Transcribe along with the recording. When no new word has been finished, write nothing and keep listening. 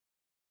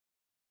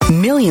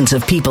Millions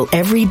of people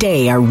every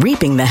day are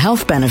reaping the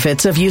health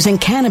benefits of using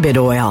cannabis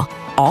oil,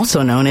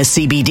 also known as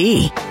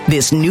CBD.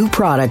 This new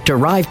product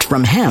derived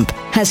from hemp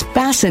has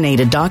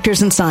fascinated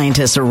doctors and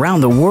scientists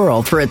around the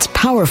world for its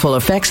powerful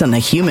effects on the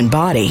human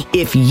body.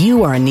 If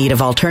you are in need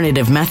of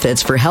alternative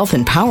methods for health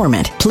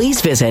empowerment, please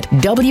visit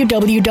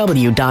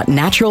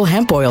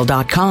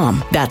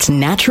www.naturalhempoil.com. That's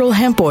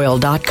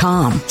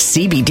naturalhempoil.com.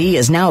 CBD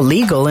is now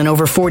legal in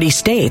over 40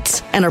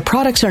 states, and our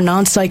products are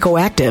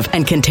non-psychoactive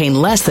and contain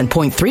less than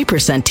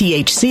 0.3%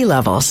 THC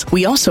levels.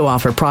 We also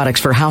offer products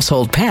for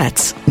household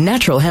pets.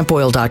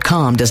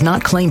 Naturalhempoil.com does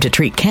not claim to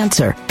treat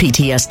cancer,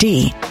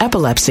 PTSD,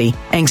 epilepsy,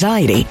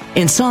 anxiety,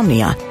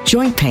 insomnia,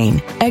 joint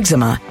pain,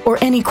 eczema, or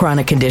any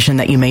chronic condition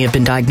that you may have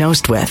been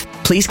diagnosed with.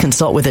 Please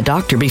consult with a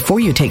doctor before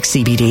you take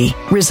CBD.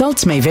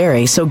 Results may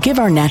vary, so give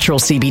our natural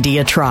CBD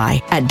a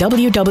try at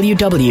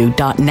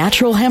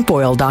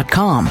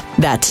www.naturalhempoil.com.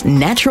 That's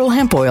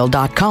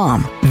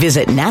naturalhempoil.com.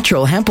 Visit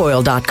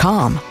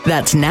naturalhempoil.com.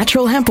 That's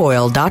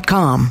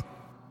naturalhempoil.com.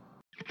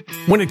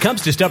 When it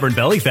comes to stubborn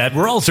belly fat,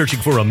 we're all searching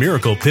for a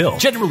miracle pill.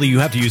 Generally, you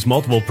have to use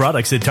multiple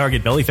products that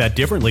target belly fat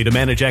differently to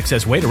manage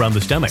excess weight around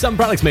the stomach. Some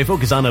products may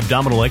focus on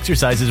abdominal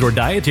exercises or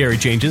dietary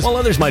changes, while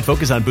others might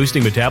focus on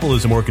boosting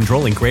metabolism or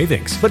controlling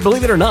cravings. But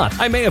believe it or not,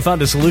 I may have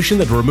found a solution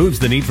that removes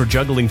the need for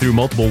juggling through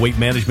multiple weight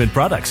management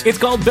products. It's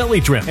called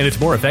Belly Trim, and it's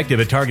more effective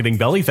at targeting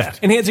belly fat,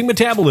 enhancing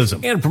metabolism,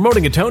 and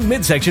promoting a toned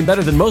midsection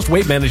better than most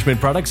weight management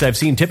products I've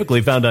seen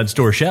typically found on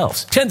store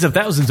shelves. Tens of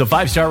thousands of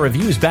 5-star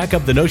reviews back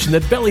up the notion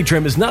that Belly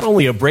Trim is not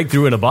only a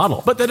breakthrough in a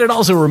bottle, but that it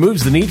also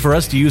removes the need for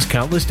us to use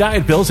countless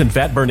diet pills and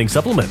fat-burning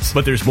supplements.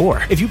 But there's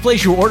more. If you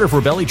place your order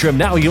for Belly Trim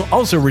now, you'll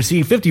also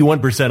receive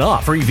 51%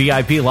 off, free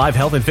VIP live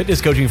health and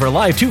fitness coaching for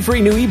life, 2 free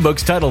new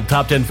ebooks titled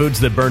Top 10 Foods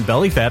That Burn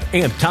Belly Fat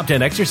and Top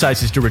 10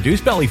 Exercises to Reduce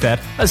Belly Fat,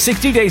 a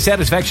 60-day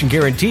satisfaction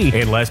guarantee,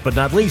 and last but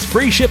not least,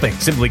 free shipping.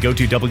 Simply go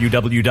to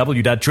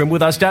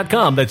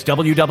www.trimwithus.com. That's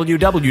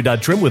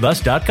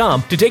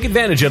www.trimwithus.com to take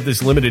advantage of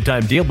this limited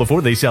time deal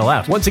before they sell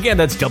out. Once again,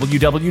 that's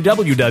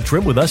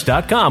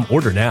www.trimwithus.com.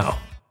 Order now.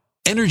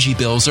 Energy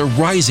bills are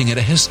rising at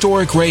a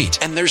historic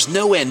rate, and there's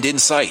no end in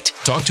sight.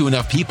 Talk to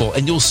enough people,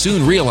 and you'll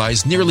soon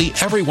realize nearly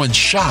everyone's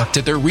shocked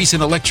at their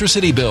recent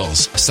electricity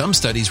bills. Some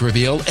studies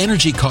reveal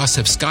energy costs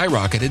have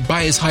skyrocketed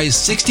by as high as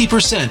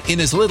 60%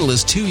 in as little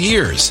as 2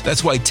 years.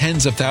 That's why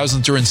tens of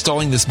thousands are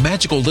installing this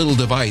magical little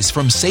device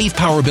from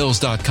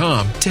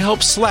SavePowerBills.com to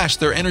help slash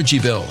their energy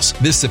bills.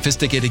 This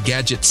sophisticated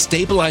gadget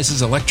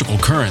stabilizes electrical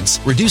currents,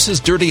 reduces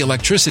dirty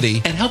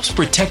electricity, and helps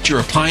protect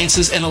your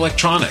appliances and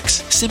electronics.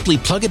 Simply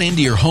plug it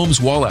into your home's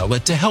wall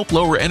outlet to help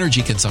lower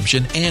energy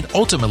consumption and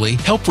ultimately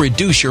help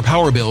reduce your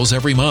power bills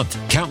every month.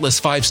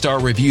 Countless 5-star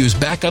reviews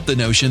back up the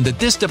notion that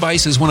this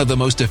device is one of the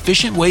most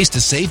efficient ways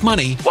to save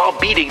money while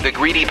beating the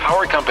greedy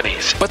power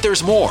companies. But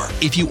there's more.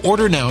 If you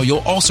order now, you'll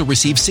also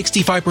receive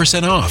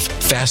 65% off,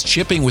 fast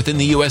shipping within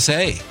the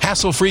USA,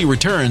 hassle-free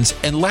returns,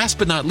 and last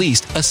but not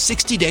least, a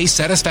 60-day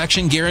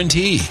satisfaction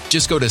guarantee.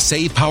 Just go to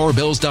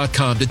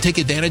SavePowerBills.com to take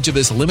advantage of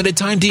this limited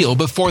time deal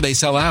before they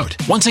sell out.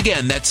 Once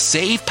again, that's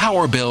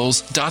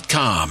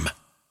SavePowerBills.com.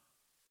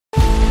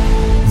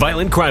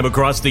 Violent crime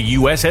across the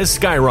U.S. has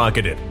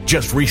skyrocketed.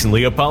 Just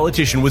recently, a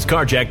politician was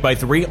carjacked by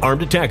 3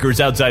 armed attackers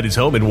outside his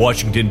home in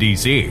Washington,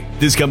 D.C.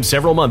 This comes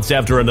several months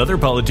after another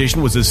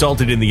politician was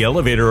assaulted in the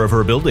elevator of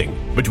her building.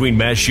 Between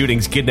mass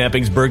shootings,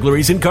 kidnappings,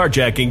 burglaries, and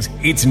carjackings,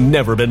 it's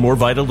never been more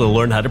vital to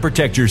learn how to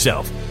protect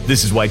yourself.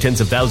 This is why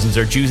tens of thousands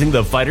are choosing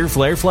the Fighter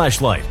Flare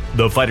flashlight.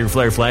 The Fighter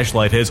Flare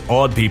flashlight has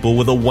awed people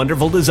with a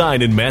wonderful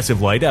design and massive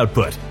light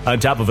output. On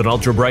top of an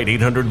ultra-bright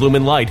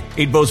 800-lumen light,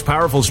 it boasts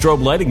powerful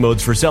strobe lighting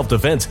modes for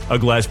self-defense, a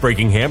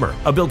glass-breaking hammer,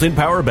 a built-in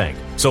power bank,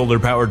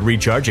 solar-powered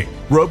recharging,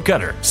 rope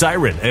cutter,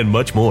 siren, and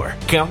much more.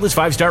 Countless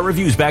 5-star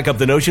reviews back up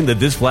the notion that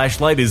this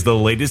flashlight is the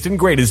latest and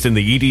greatest in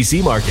the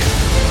EDC market.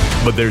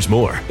 But there's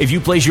more. If you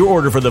place your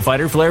order for the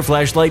Fighter Flare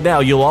flashlight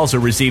now, you'll also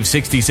receive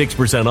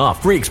 66%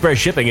 off, free express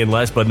shipping, and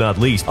last but not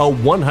least, a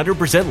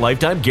 100%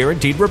 lifetime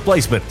guaranteed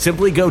replacement.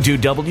 Simply go to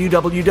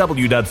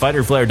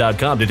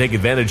www.fighterflare.com to take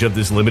advantage of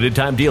this limited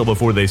time deal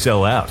before they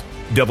sell out.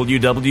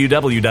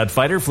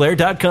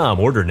 www.fighterflare.com.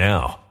 Order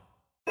now.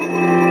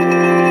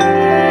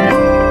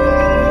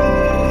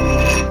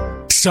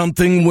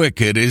 Something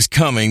wicked is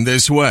coming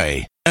this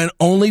way, and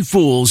only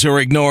fools are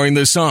ignoring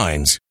the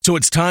signs. So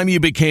it's time you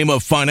became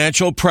a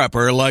financial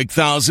prepper like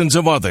thousands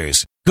of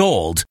others.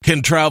 Gold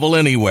can travel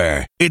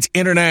anywhere. It's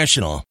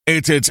international.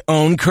 It's its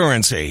own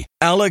currency.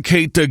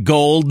 Allocate to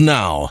gold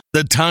now,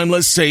 the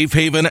timeless safe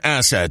haven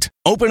asset.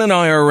 Open an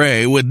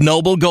IRA with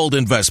Noble Gold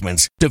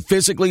Investments to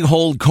physically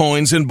hold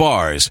coins and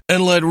bars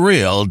and let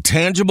real,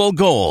 tangible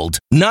gold,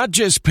 not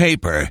just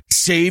paper,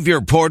 Save your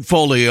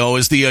portfolio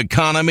as the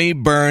economy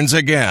burns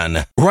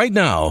again. Right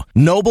now,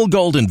 Noble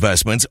Gold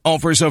Investments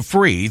offers a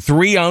free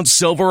 3-ounce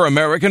silver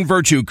American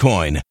Virtue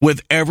coin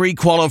with every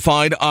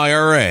qualified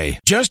IRA.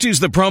 Just use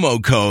the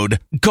promo code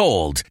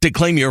GOLD to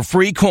claim your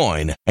free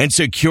coin and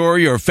secure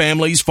your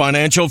family's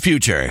financial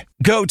future.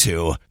 Go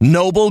to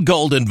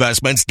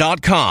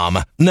noblegoldinvestments.com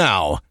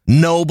now.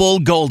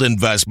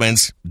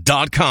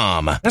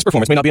 noblegoldinvestments.com. Past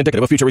performance may not be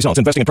indicative of future results.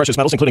 Investing in precious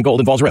metals, including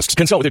gold, involves risks.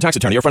 Consult with your tax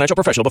attorney or financial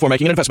professional before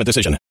making an investment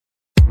decision.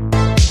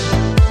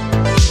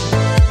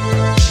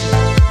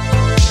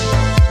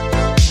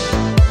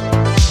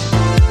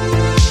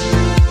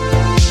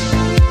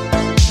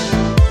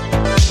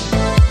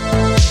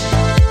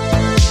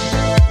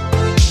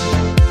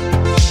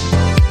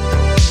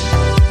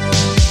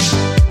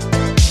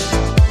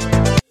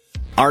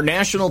 Our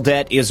national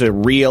debt is a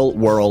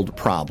real-world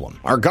problem.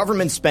 Our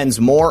government spends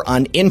more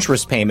on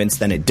interest payments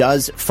than it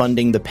does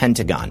funding the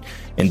Pentagon.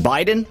 And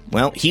Biden,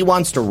 well, he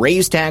wants to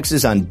raise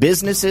taxes on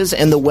businesses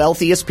and the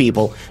wealthiest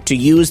people to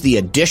use the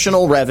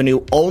additional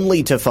revenue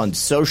only to fund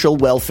social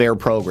welfare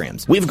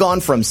programs. We've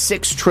gone from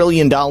 $6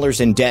 trillion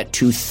in debt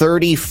to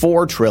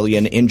 $34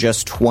 trillion in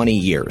just 20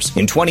 years.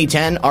 In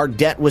 2010, our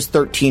debt was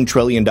 $13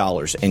 trillion.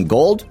 In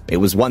gold, it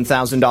was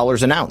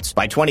 $1,000 an ounce.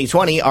 By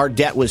 2020, our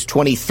debt was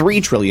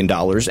 $23 trillion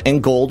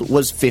and gold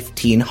was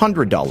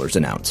 $1,500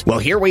 an ounce. Well,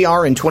 here we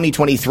are in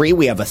 2023.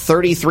 We have a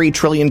 $33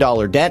 trillion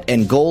debt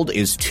and gold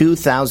is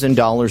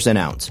 $2,000 an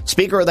ounce.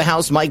 Speaker of the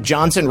House Mike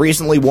Johnson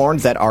recently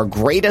warned that our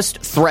greatest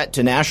threat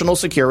to national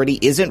security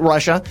isn't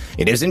Russia,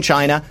 it isn't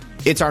China,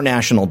 it's our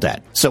national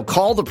debt. So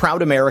call the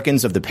proud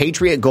Americans of the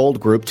Patriot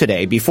Gold Group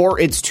today before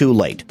it's too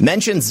late.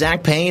 Mention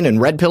Zach Payne and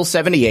Red Pill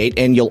 78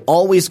 and you'll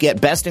always get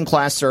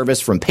best-in-class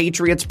service from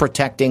Patriots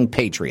protecting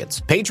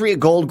Patriots. Patriot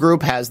Gold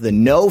Group has the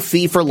no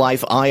fee for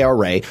life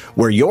IRA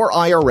where your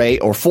IRA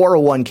or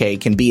 401k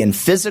can be in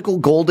physical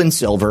gold and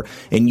silver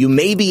and you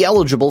may be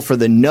eligible for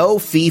the no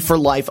fee for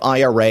life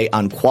IRA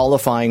on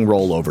qualifying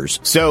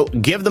rollovers. So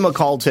give them a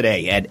call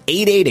today at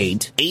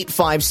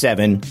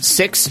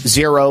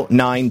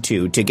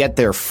 888-857-6092 to get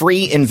their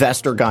free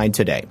investor guide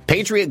today.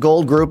 Patriot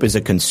Gold Group is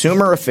a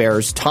Consumer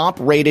Affairs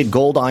top-rated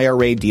gold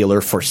IRA dealer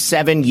for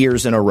 7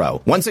 years in a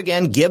row. Once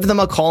again, give them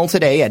a call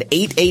today at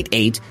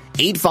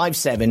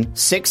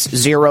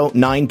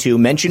 888-857-6092.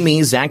 Mention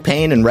me, Zach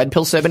Payne, and Red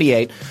Pill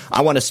 78.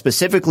 I want to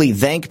specifically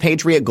thank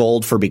Patriot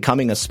Gold for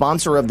becoming a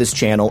sponsor of this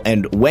channel,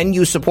 and when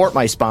you support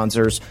my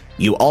sponsors,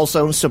 you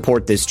also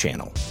support this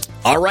channel.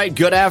 All right,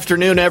 good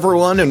afternoon,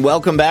 everyone, and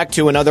welcome back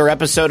to another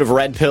episode of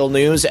Red Pill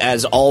News.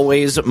 As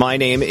always, my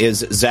name is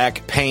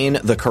Zach Payne,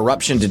 the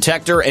corruption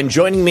detector, and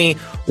joining me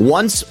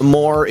once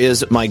more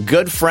is my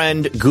good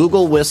friend,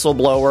 Google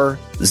whistleblower,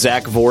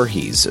 Zach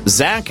Vorhies.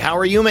 Zach, how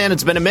are you, man?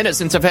 It's been a minute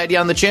since I've had you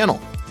on the channel.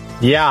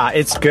 Yeah,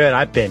 it's good.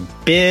 I've been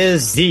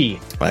busy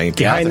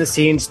behind the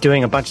scenes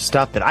doing a bunch of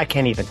stuff that I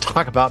can't even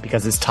talk about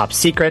because it's top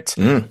secret.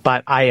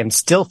 But I am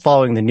still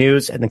following the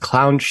news and the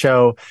clown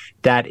show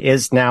that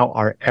is now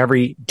our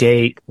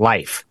everyday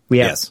life. We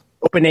have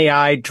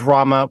OpenAI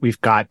drama.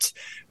 We've got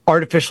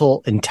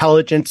artificial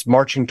intelligence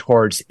marching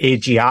towards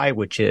AGI,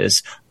 which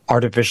is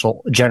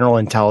artificial general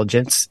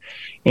intelligence.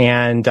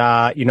 And,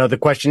 the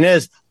question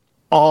is,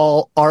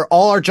 all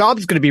our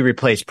jobs going to be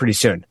replaced pretty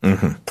soon?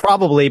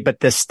 Probably,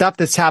 but the stuff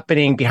that's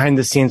happening behind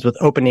the scenes with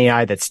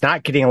OpenAI that's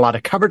not getting a lot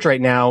of coverage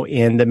right now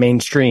in the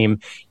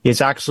mainstream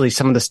is actually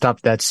some of the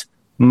stuff that's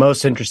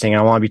most interesting.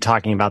 I want to be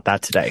talking about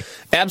that today.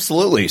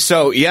 Absolutely.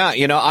 So, yeah,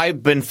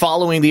 I've been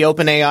following the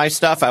OpenAI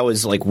stuff. I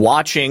was like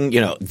watching,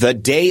 the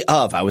day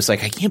of, I was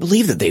like, I can't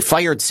believe that they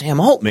fired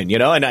Sam Altman,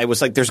 and I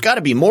was like, there's got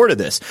to be more to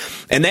this.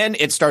 And then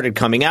it started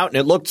coming out and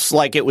it looked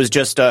like it was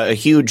just a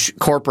huge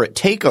corporate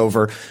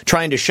takeover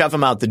trying to shove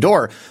him out the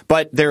door.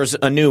 But there's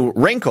a new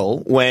wrinkle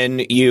when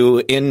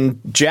you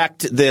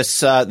inject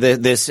this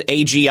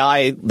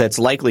AGI that's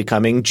likely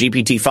coming,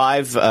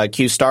 GPT-5,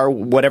 Q-Star,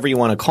 whatever you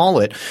want to call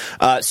it.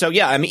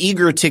 I'm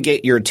eager to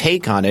get your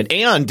take on it.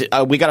 And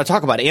we got to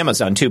talk about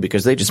Amazon, too,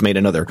 because they just made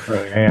another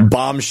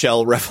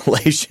bombshell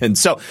revelation.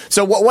 So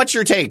what's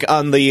your take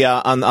on the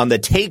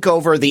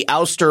takeover, the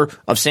ouster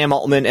of Sam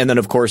Altman, and then,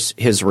 of course,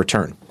 his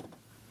return?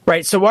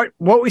 Right. So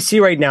what we see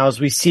right now is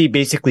we see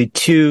basically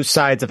two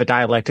sides of a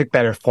dialectic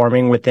that are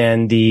forming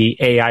within the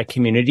AI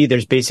community.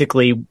 There's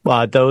basically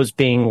those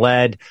being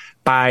led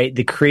by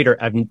the creator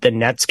of the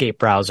Netscape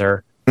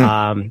browser,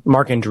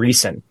 Mark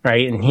Andreessen,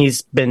 right? And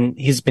he's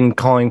been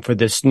calling for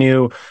this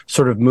new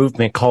sort of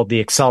movement called the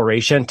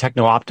acceleration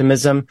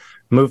techno-optimism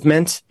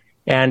movement.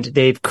 And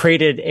they've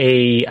created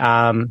a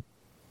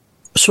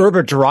sort of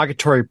a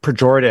derogatory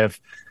pejorative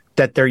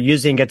that they're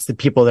using against the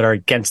people that are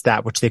against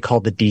that, which they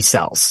call the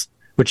decels,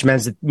 which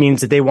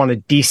means that they want to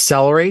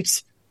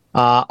decelerate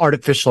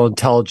artificial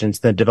intelligence,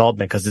 the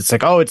development, because it's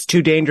like, oh, it's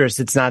too dangerous,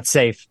 it's not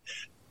safe.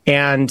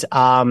 And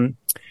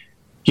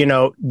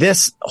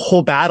this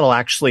whole battle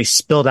actually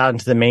spilled out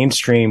into the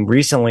mainstream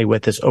recently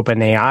with this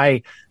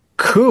OpenAI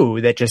coup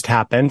that just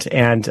happened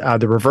and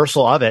the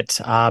reversal of it.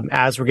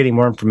 As we're getting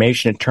more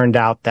information, it turned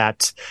out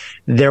that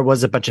there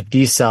was a bunch of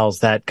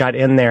D-cells that got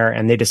in there,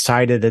 and they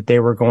decided that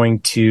they were going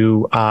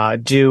to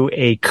do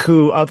a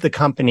coup of the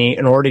company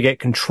in order to get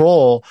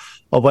control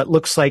of what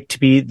looks like to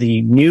be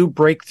the new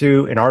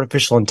breakthrough in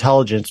artificial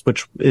intelligence,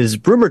 which is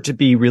rumored to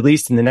be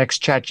released in the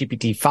next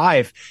ChatGPT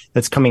 5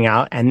 that's coming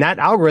out. And that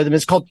algorithm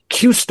is called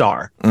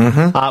Q-Star,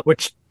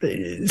 which,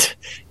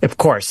 of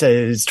course,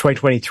 is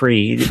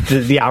 2023.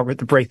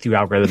 The breakthrough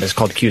algorithm is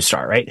called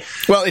Q-Star, right?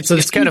 Well,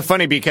 it's kind of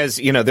funny because,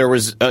 there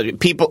was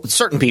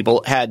certain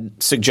people had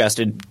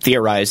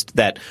theorized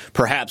that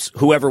perhaps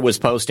whoever was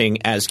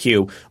posting as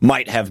Q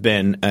might have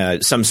been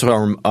some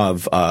form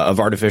of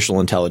artificial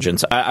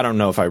intelligence. I don't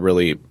know if I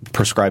really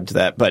prescribe to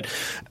that, but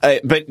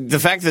the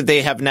fact that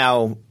they have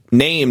now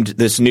named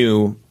this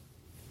new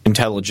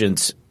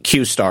intelligence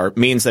Q-Star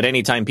means that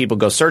anytime people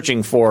go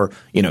searching for,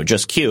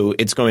 just Q,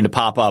 it's going to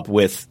pop up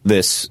with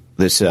this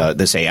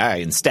AI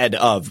instead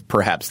of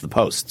perhaps the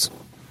posts.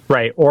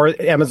 Right. Or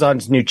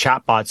Amazon's new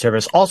chatbot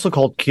service, also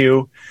called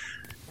Q.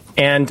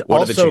 And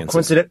also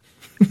coincident.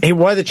 Hey,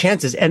 what are the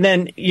chances? And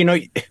then,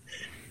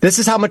 this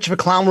is how much of a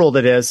clown world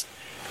it is.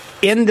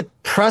 In the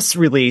press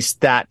release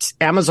that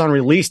Amazon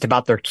released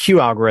about their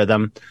Q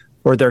algorithm,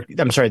 or their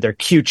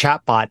Q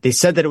chatbot, they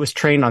said that it was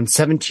trained on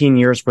 17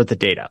 years worth of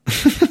data.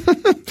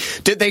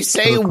 Did they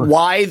say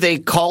why they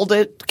called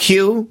it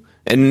Q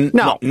and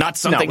not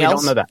something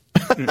else? No, we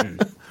don't know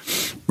that.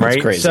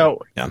 Right? Crazy.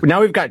 So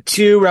now we've got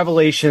two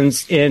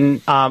revelations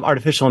in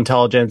artificial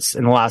intelligence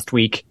in the last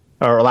week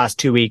or last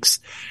 2 weeks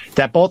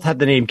that both have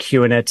the name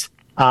Q in it.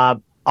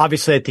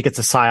 Obviously, I think it's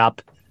a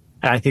psyop.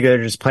 And I think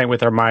they're just playing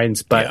with our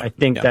minds, but I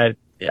think that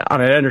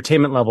on an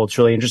entertainment level, it's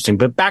really interesting.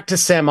 But back to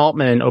Sam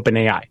Altman and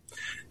OpenAI.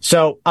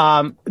 So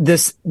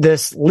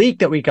this leak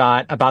that we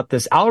got about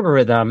this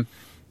algorithm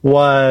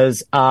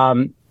was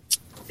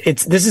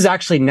this has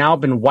actually now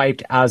been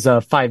wiped as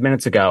of 5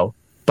 minutes ago,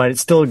 but it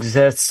still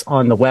exists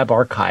on the web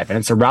archive. And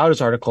it's a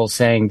Reuters article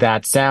saying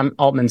that Sam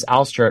Altman's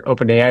ouster at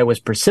OpenAI was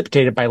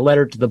precipitated by a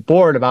letter to the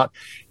board about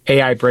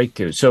AI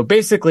breakthroughs. So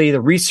basically, the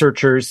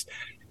researchers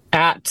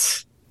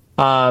at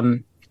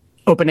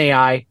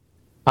OpenAI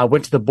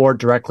went to the board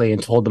directly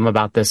and told them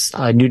about this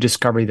new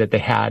discovery that they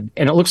had.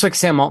 And it looks like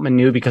Sam Altman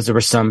knew because there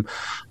were some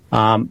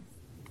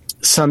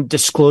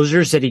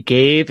disclosures that he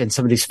gave in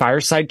some of these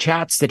fireside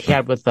chats that he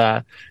had with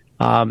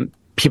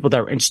people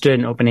that were interested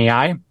in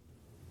OpenAI.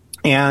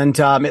 And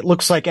it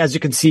looks like, as you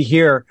can see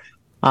here,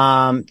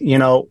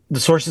 the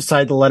sources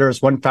cited the letter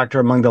as one factor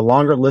among the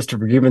longer list of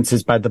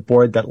grievances by the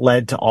board that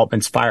led to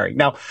Altman's firing.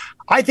 Now,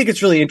 I think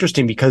it's really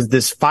interesting because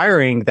this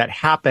firing that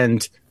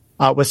happened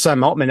with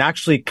Sam Altman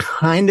actually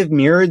kind of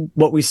mirrored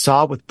what we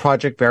saw with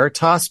Project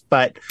Veritas,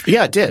 but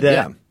it did.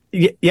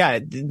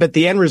 But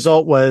the end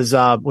result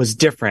was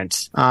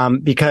different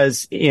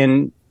because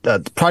in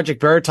the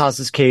Project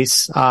Veritas's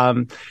case,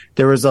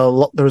 there was a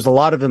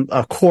lot of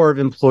a core of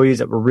employees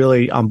that were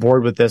really on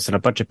board with this, and a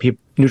bunch of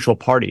neutral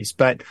parties.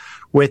 But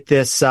with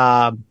this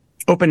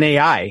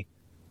OpenAI,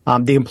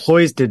 the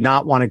employees did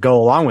not want to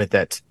go along with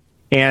it.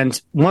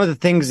 And one of the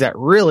things that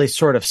really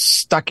sort of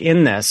stuck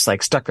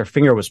their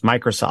finger, was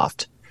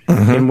Microsoft,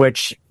 in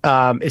which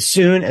as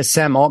soon as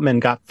Sam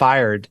Altman got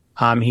fired,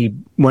 he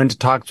went to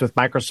talks with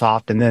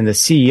Microsoft, and then the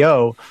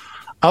CEO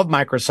of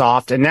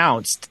Microsoft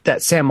announced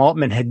that Sam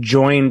Altman had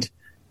joined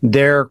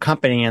their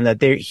company and that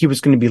he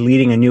was going to be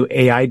leading a new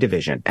AI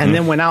division, and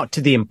then went out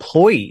to the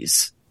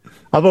employees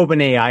of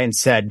OpenAI and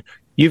said,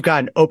 "You've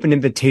got an open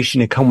invitation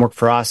to come work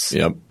for us.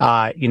 Yep.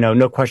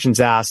 No questions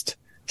asked."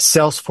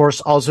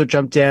 Salesforce also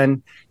jumped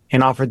in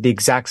and offered the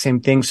exact same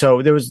thing.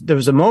 So there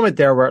was a moment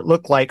there where it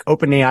looked like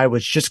OpenAI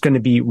was just going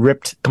to be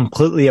ripped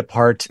completely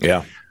apart.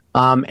 Yeah.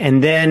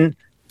 And then,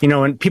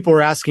 and people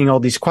were asking all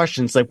these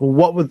questions like,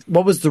 well,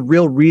 what was the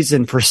real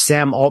reason for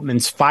Sam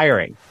Altman's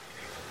firing?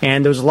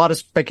 And there was a lot of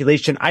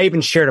speculation. I even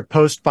shared a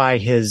post by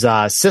his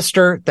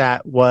sister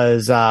that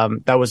was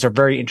a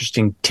very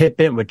interesting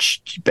tidbit,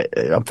 which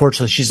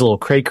unfortunately she's a little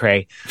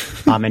cray-cray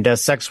and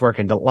does sex work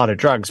and a lot of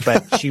drugs.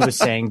 But she was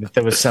saying that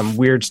there was some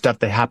weird stuff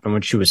that happened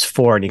when she was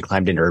 4 and he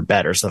climbed into her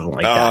bed or something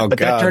like that.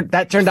 But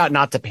that turned out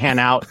not to pan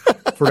out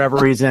for whatever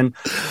reason.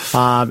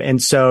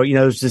 And so,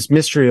 there's this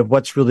mystery of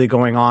what's really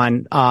going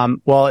on.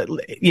 And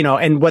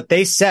what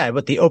they said,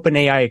 what the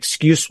OpenAI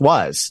excuse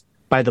was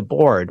by the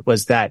board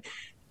was that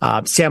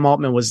Sam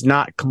Altman was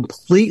not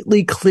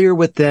completely clear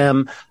with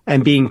them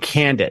and being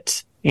candid.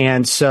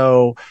 And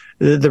so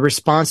the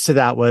response to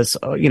that was,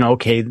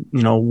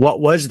 what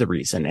was the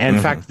reason? And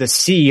in fact, the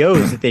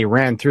CEOs that they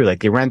ran through, I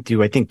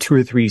think 2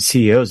 or 3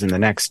 CEOs in the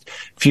next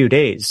few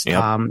days.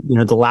 Yep.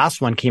 The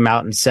last one came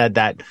out and said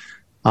that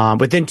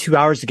within 2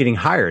 hours of getting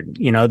hired,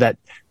 that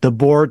the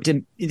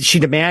board, he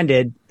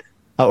demanded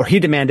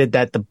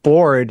that the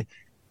board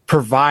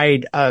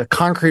provide a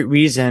concrete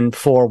reason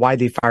for why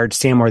they fired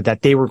Sam, or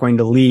that they were going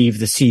to leave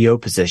the CEO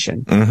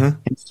position.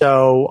 And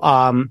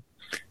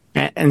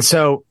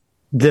so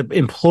the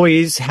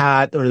employees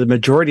had, or the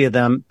majority of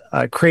them,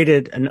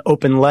 created an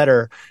open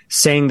letter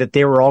saying that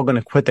they were all going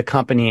to quit the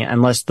company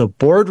unless the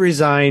board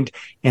resigned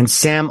and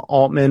Sam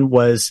Altman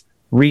was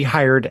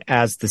rehired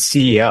as the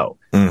CEO.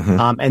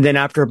 And then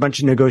after a bunch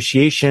of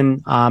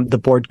negotiation, the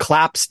board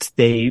collapsed.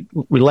 They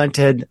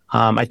relented.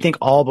 I think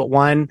all but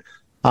one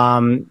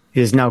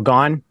is now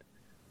gone.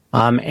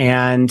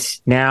 And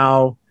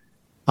now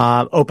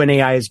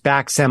OpenAI is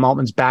back. Sam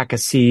Altman's back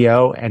as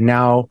CEO, and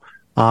now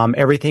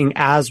everything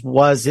as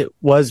it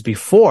was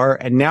before.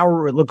 And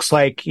now it looks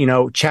like,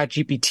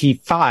 ChatGPT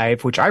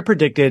 5, which I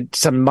predicted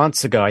some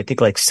months ago, I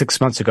think like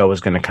 6 months ago,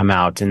 was going to come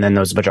out. And then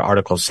there was a bunch of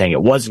articles saying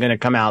it wasn't going to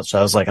come out. So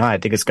I was like, I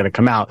think it's going to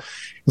come out.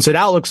 And so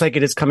now it looks like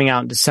it is coming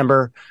out in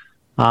December.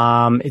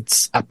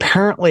 It's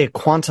apparently a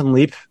quantum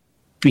leap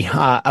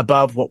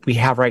above what we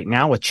have right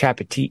now with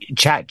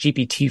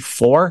ChatGPT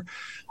 4.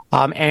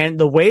 And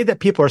the way that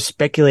people are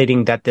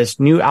speculating that this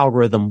new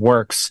algorithm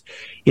works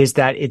is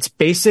that it's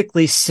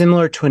basically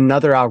similar to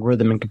another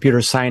algorithm in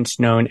computer science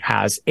known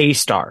as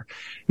A-star.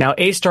 Now,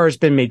 A-star has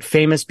been made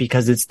famous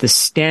because it's the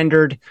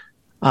standard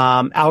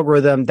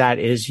algorithm that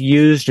is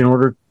used in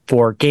order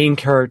for game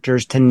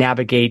characters to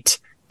navigate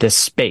this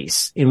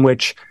space, in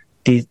which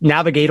the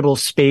navigatable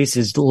space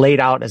is laid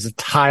out as a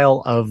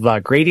tile of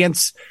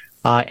gradients,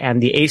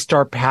 and the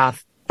A-star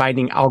path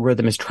finding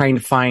algorithm is trying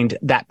to find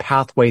that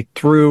pathway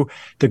through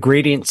the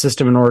gradient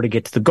system in order to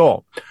get to the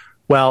goal.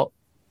 Well,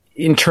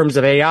 in terms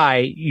of AI,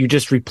 you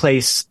just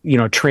replace,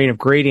 a train of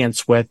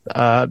gradients with,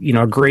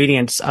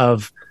 gradients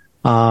of,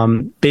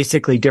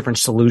 basically different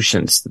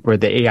solutions where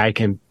the AI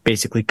can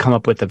basically come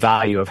up with the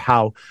value of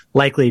how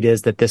likely it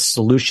is that this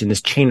solution,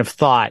 this chain of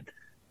thought,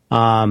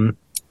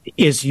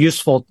 is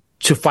useful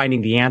to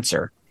finding the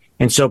answer.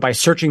 And so by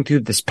searching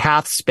through this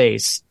path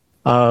space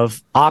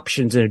of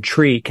options in a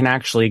tree, can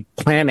actually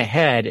plan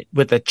ahead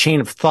with a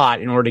chain of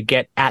thought in order to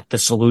get at the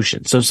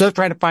solution. So instead of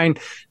trying to find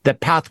the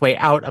pathway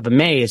out of a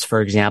maze, for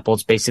example,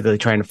 it's basically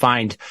trying to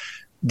find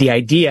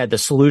the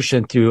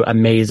solution through a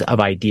maze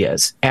of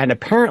ideas. And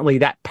apparently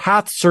that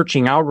path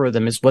searching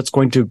algorithm is what's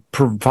going to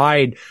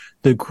provide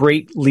the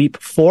great leap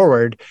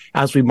forward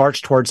as we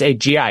march towards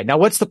AGI. Now,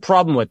 what's the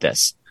problem with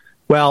this?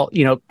 Well,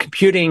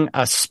 computing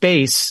a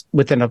space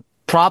within a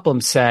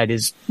problem set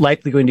is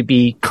likely going to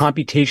be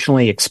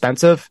computationally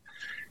expensive.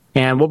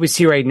 And what we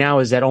see right now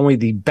is that only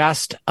the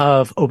best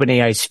of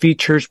OpenAI's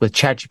features with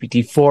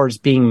ChatGPT 4 is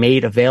being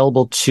made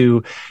available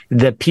to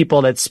the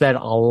people that spend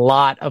a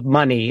lot of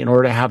money in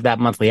order to have that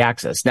monthly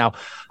access. Now,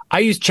 I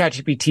use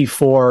ChatGPT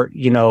 4,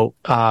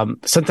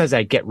 sometimes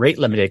I get rate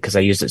limited because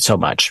I use it so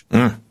much,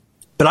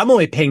 but I'm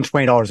only paying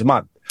 $20 a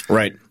month.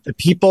 Right. The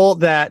people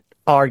that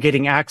are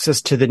getting access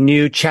to the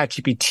new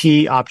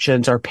ChatGPT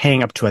options are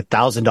paying up to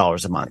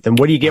 $1,000 a month. And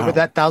what do you get with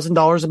that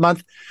 $1,000 a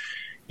month?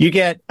 You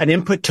get an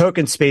input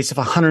token space of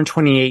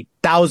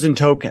 128,000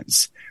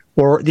 tokens,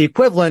 or the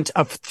equivalent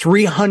of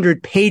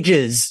 300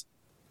 pages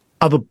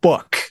of a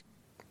book.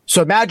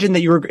 So imagine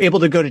that you were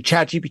able to go to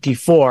ChatGPT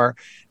 4,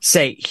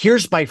 say,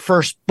 here's my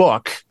first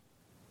book,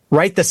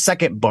 write the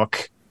second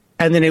book,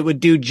 and then it would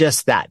do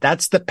just that.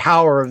 That's the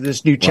power of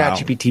this new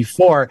ChatGPT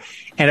 4.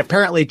 And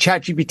apparently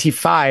ChatGPT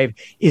 5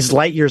 is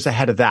light years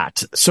ahead of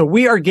that. So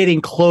we are getting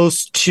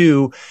close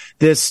to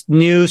this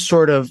new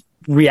sort of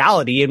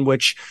reality in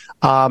which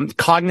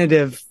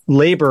cognitive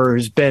labor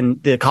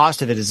the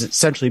cost of it has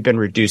essentially been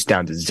reduced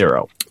down to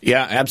zero.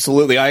 Yeah,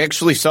 absolutely. I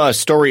actually saw a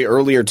story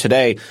earlier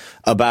today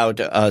about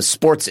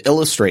Sports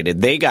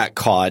Illustrated. They got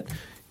caught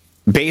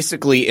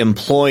basically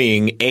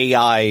employing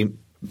AI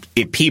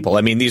people.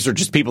 I mean, these are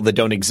just people that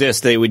don't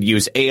exist. They would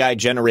use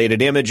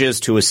AI-generated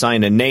images to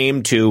assign a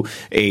name to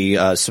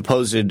a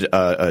supposed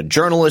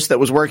journalist that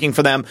was working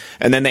for them,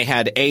 and then they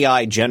had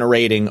AI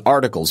generating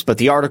articles. But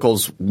the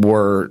articles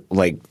were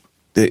like,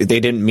 they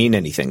didn't mean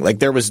anything. Like,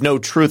 there was no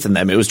truth in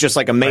them. It was just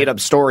like a made-up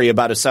story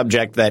about a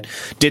subject that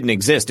didn't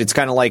exist. It's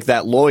kind of like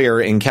that lawyer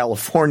in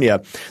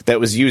California that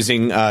was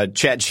using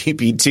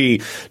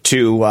ChatGPT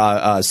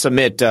to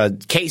submit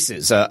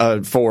cases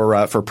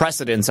for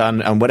precedents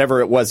on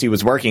whatever it was he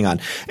was working on.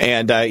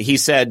 And he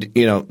said,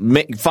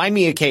 find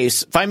me a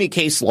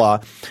case law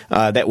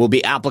that will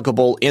be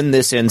applicable in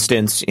this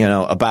instance,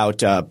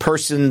 about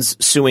persons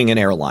suing an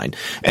airline.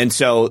 And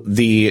so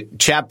the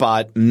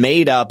chatbot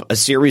made up a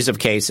series of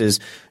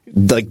cases,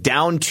 like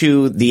down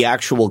to the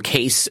actual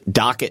case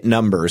docket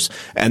numbers,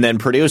 and then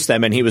produced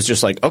them. And he was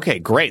just like, okay,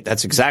 great.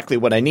 That's exactly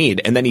what I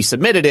need. And then he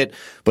submitted it,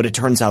 but it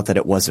turns out that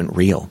it wasn't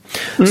real.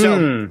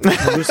 So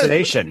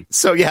hallucination.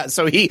 So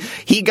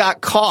he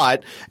got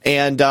caught.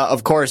 And,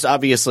 of course,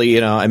 obviously,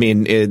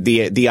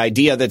 the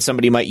idea that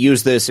somebody might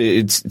use this,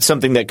 it's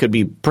something that could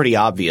be pretty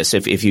obvious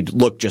if you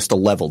look just a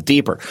level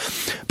deeper.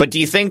 But do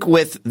you think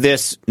with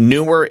this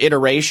newer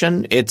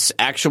iteration, it's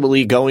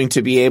actually going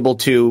to be able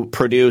to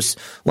produce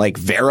like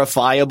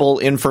verifiable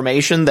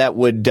information that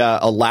would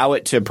allow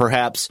it to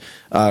perhaps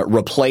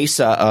replace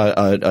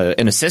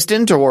an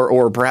assistant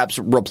or perhaps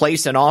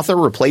replace an author,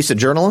 replace a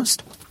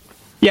journalist?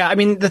 Yeah, I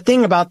mean, the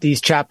thing about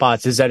these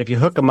chatbots is that if you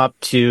hook them up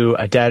to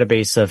a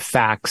database of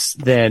facts,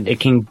 then it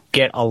can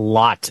get a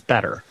lot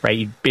better, right?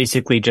 You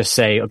basically just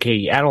say, okay,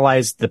 you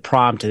analyze the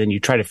prompt and then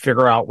you try to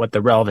figure out what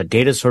the relevant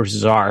data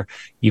sources are.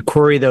 You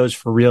query those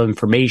for real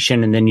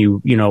information and then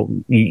you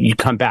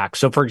come back.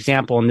 So for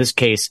example, in this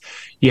case,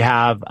 you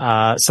have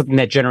something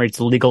that generates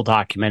a legal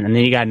document and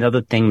then you got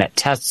another thing that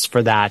tests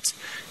for that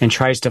and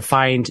tries to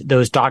find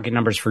those docket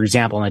numbers, for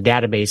example, in a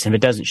database. And if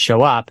it doesn't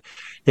show up,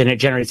 then it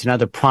generates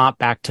another prompt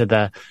back to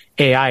the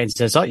AI and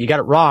says, oh, you got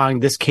it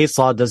wrong. This case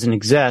law doesn't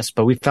exist,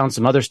 but we found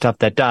some other stuff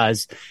that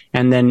does.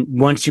 And then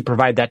once you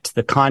provide that to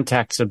the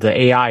context of the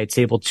AI, it's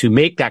able to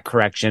make that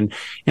correction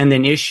and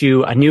then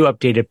issue a new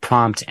updated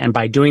prompt. And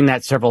by doing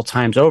that several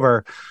times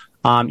over,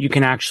 you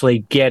can actually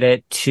get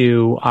it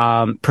to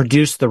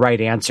produce the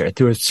right answer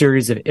through a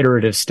series of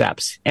iterative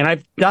steps. And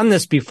I've done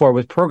this before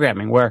with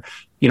programming where,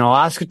 I'll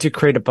ask it to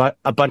create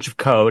a bunch of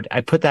code.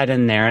 I put that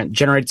in there and it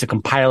generates a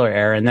compiler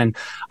error. And then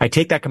I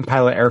take that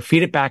compiler error,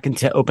 feed it back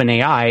into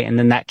OpenAI. And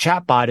then that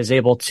chatbot is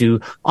able to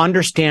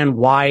understand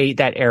why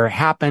that error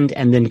happened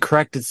and then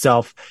correct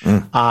itself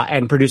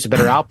and produce a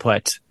better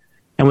output.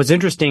 And what's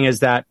interesting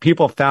is that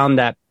people found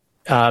that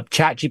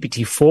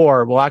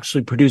ChatGPT-4 will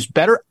actually produce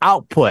better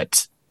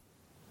output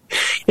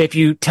if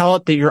you tell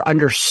it that you're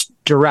under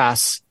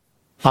stress,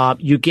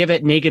 you give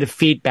it negative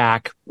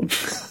feedback,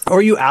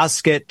 or you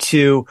ask it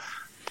to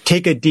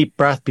take a deep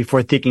breath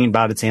before thinking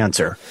about its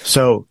answer.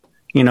 So,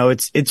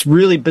 it's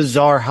really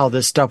bizarre how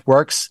this stuff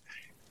works.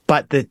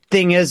 But the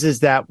thing is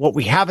that what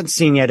we haven't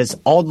seen yet is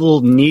all the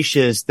little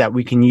niches that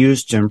we can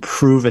use to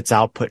improve its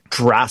output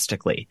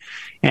drastically.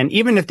 And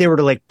even if they were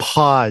to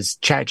pause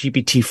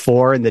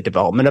ChatGPT-4 and the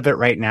development of it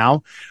right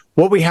now,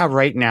 what we have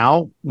right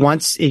now,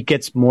 once it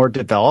gets more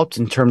developed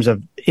in terms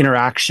of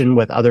interaction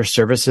with other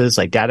services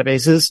like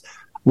databases,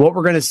 what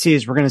we're going to see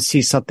is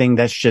something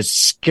that's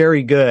just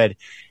scary good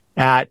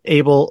at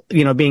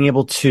being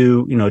able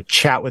to,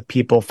 chat with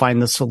people,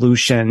 find the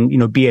solution,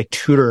 be a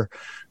tutor.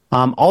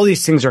 All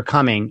these things are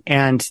coming.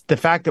 And the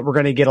fact that we're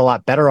going to get a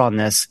lot better on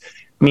this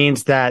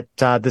means that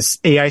this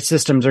AI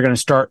systems are going to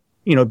start,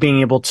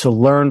 being able to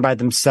learn by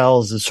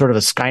themselves as sort of a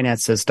Skynet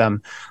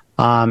system,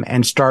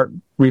 and start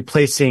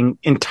replacing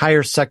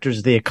entire sectors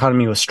of the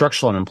economy with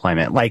structural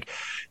unemployment.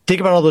 Think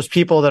about all those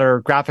people that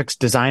are graphics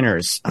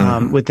designers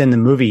within the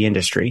movie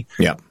industry.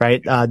 Yeah.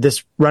 Right.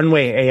 This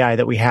runway AI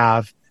that we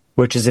have,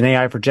 which is an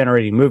AI for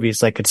generating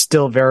movies, it's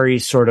still very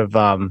sort of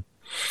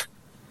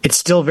it's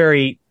still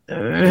very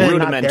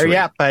not there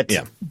yet, but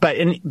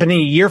in a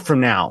year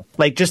from now,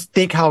 just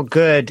think how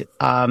good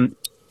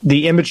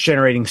the image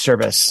generating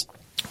service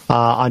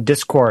on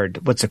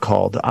Discord, what's it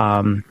called?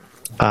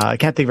 I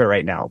can't think of it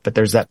right now, but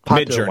there's that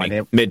popular one.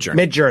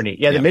 Midjourney.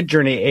 Yeah, the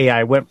Midjourney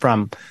AI went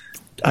from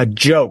a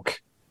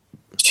joke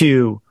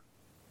to,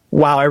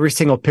 wow, every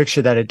single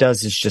picture that it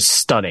does is just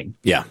stunning.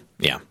 Yeah.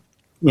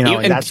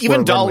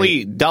 Even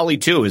DALL-E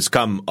 2 has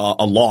come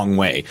a long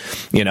way.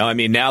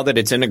 Now that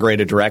it's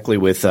integrated directly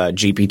with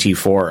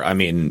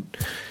GPT-4,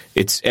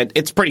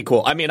 it's pretty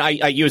cool.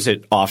 I use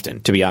it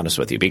often, to be honest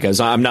with you, because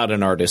I'm not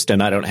an artist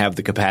and I don't have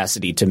the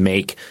capacity to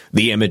make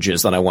the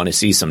images that I want to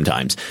see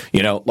sometimes.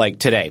 Like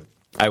today,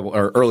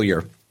 or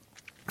earlier,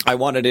 I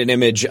wanted an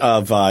image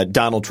of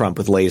Donald Trump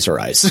with laser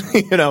eyes,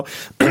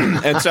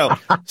 and so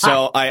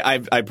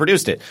I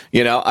produced it.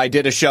 I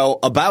did a show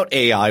about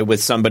AI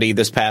with somebody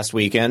this past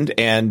weekend,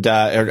 and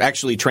or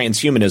actually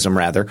transhumanism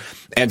rather.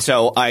 And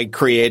so I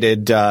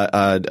created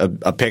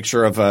a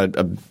picture of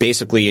a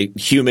basically a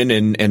human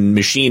and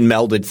machine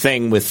melded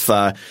thing with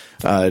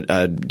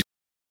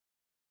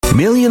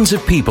Millions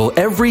of people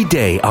every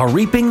day are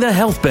reaping the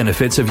health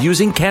benefits of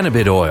using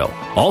cannabis oil,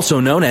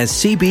 also known as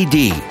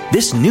CBD.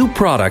 This new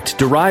product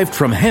derived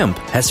from hemp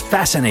has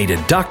fascinated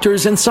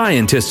doctors and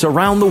scientists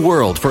around the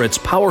world for its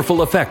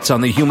powerful effects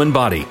on the human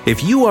body.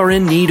 If you are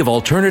in need of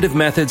alternative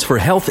methods for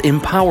health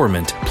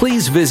empowerment,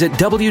 please visit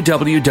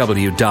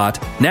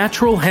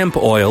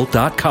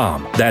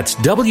www.naturalhempoil.com. That's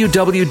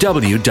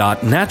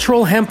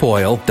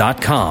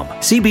www.naturalhempoil.com.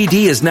 CBD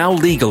is now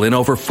legal in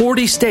over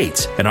 40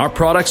 states, and our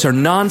products are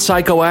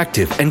non-psychoactive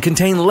and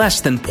contain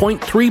less than 0.3%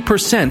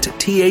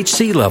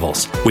 THC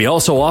levels. We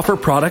also offer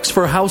products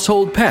for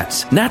household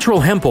pets.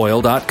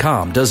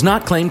 NaturalHempOil.com does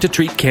not claim to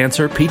treat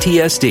cancer,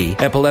 PTSD,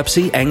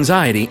 epilepsy,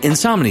 anxiety,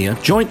 insomnia,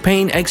 joint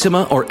pain,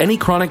 eczema, or any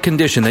chronic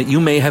condition that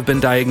you may have been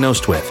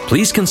diagnosed with.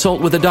 Please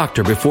consult with a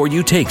doctor before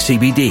you take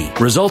CBD.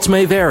 Results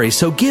may vary,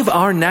 so give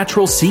our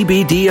natural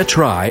CBD a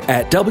try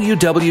at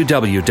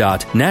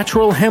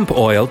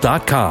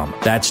www.naturalhempoil.com.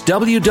 That's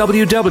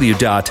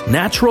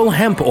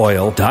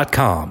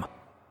www.naturalhempoil.com.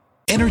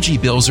 Energy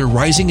bills are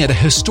rising at a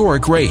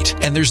historic rate,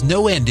 and there's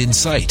no end in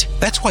sight.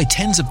 That's why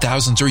tens of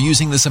thousands are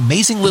using this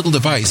amazing little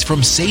device from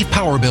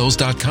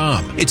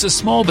SavePowerBills.com. It's a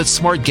small but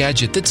smart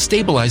gadget that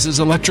stabilizes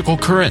electrical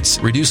currents,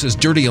 reduces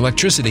dirty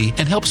electricity,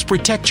 and helps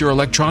protect your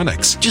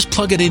electronics. Just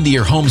plug it into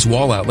your home's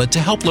wall outlet to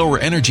help lower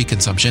energy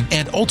consumption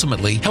and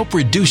ultimately help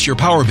reduce your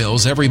power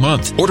bills every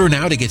month. Order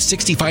now to get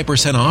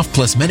 65% off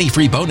plus many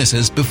free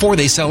bonuses before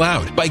they sell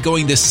out by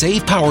going to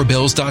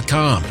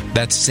SavePowerBills.com.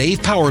 That's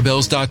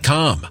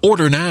SavePowerBills.com.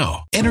 Order now.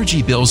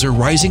 Energy bills are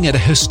rising at a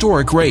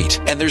historic rate,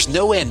 and there's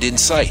no end in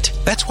sight.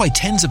 That's why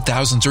tens of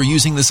thousands are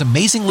using this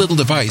amazing little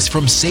device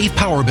from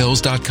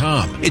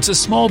SavePowerBills.com. It's a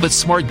small but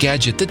smart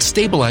gadget that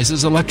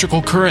stabilizes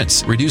electrical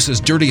currents, reduces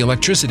dirty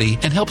electricity,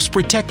 and helps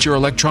protect your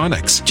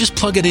electronics. Just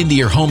plug it into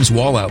your home's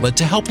wall outlet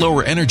to help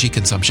lower energy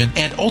consumption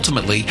and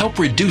ultimately help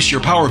reduce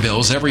your power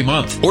bills every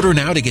month. Order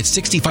now to get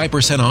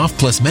 65% off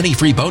plus many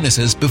free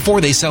bonuses before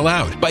they sell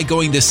out by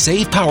going to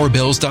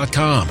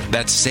SavePowerBills.com.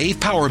 That's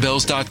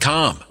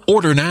SavePowerBills.com.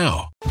 Order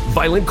now.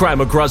 Violent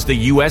crime across the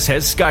U.S.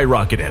 has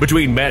skyrocketed.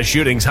 Between mass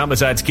shootings,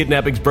 homicides,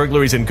 kidnappings,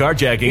 burglaries, and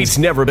carjackings, it's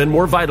never been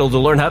more vital to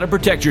learn how to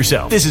protect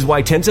yourself. This is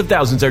why tens of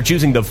thousands are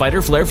choosing the Fighter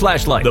Flare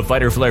flashlight. The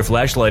Fighter Flare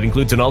flashlight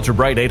includes an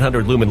ultra-bright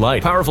 800-lumen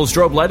light, powerful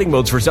strobe lighting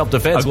modes for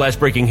self-defense, a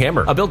glass-breaking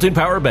hammer, a built-in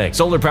power bank,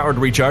 solar-powered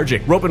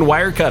recharging, rope and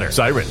wire cutter,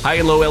 siren, high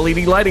and low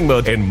LED lighting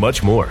mode, and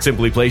much more.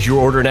 Simply place your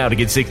order now to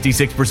get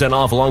 66%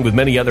 off along with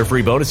many other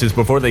free bonuses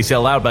before they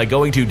sell out by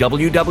going to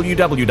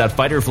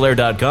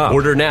www.fighterflare.com.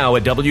 Order now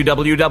at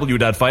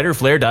www.fighterflare.com.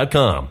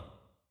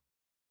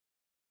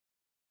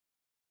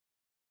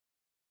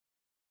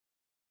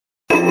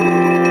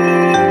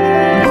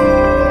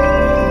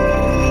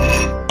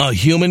 A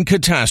human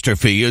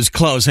catastrophe is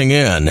closing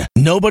in.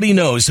 Nobody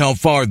knows how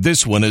far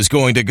this one is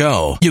going to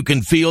go. You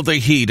can feel the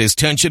heat as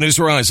tension is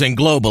rising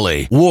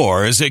globally.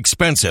 War is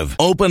expensive.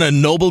 Open a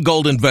Noble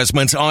Gold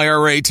Investments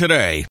IRA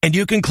today, and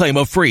you can claim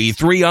a free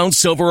 3-ounce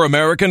silver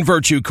American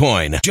Virtue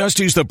coin. Just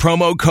use the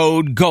promo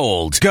code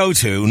GOLD. Go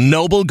to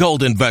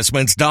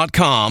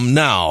noblegoldinvestments.com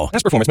now.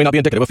 Past performance may not be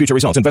indicative of future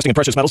results. Investing in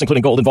precious metals,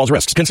 including gold, involves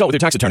risks. Consult with your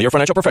tax attorney or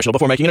financial professional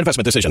before making an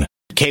investment decision.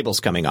 Cables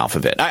coming off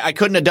of it. I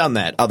couldn't have done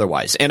that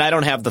otherwise, and I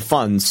don't have the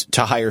funds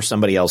to hire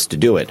somebody else to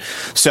do it.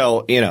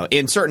 So,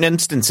 in certain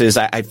instances,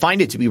 I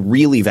find it to be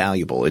really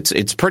valuable.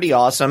 It's pretty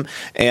awesome,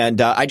 and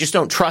I just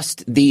don't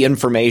trust the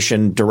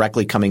information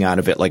directly coming out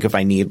of it, like if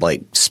I need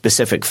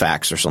specific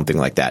facts or something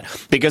like that.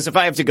 Because if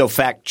I have to go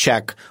fact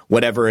check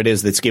whatever it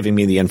is that's giving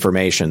me the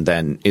information,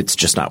 then it's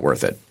just not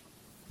worth it.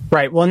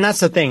 Right. Well, and that's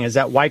the thing, is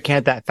that why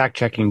can't that fact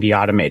checking be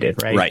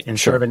automated, right? Right. And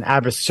sure. sort of an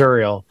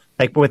adversarial,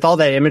 like with all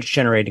that image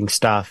generating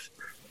stuff,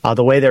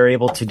 the way they're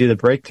able to do the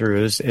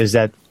breakthroughs is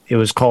that it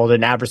was called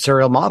an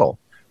adversarial model,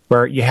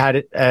 where you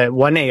had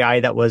one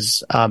AI that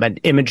was an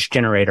image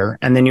generator,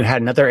 and then you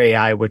had another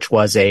AI which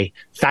was a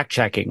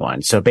fact-checking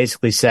one. So it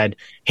basically said,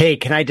 hey,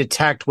 can I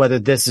detect whether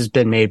this has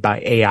been made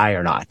by AI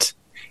or not?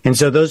 And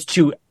so those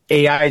two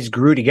AIs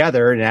grew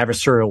together in an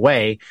adversarial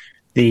way,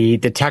 the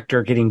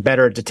detector getting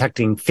better at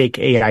detecting fake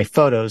AI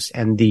photos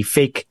and the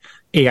fake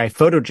AI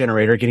photo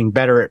generator getting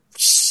better at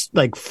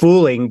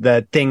fooling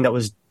the thing that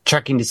was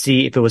checking to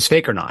see if it was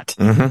fake or not.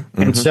 Mm-hmm,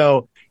 mm-hmm. And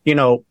so,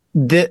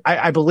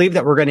 I believe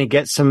that we're going to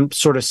get some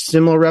sort of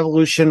similar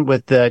revolution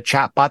with the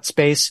chatbot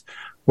space,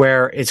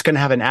 where it's going to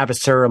have an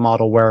adversarial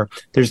model where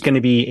there's going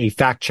to be a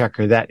fact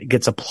checker that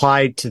gets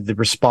applied to the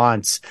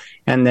response.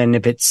 And then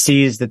if it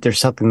sees that there's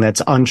something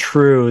that's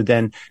untrue,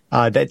 then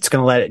that's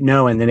going to let it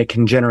know. And then it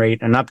can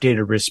generate an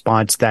updated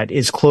response that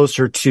is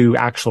closer to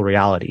actual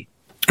reality.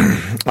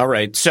 All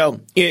right. So,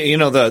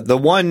 the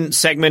one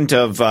segment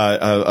of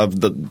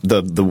the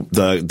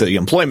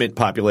employment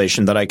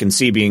population that I can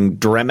see being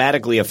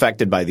dramatically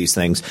affected by these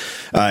things,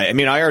 I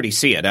already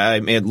see it.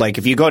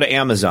 If you go to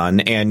Amazon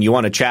and you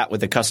want to chat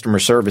with a customer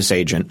service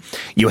agent,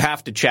 you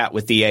have to chat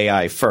with the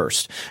AI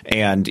first.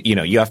 And,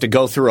 you have to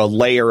go through a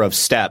layer of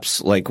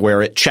steps,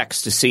 where it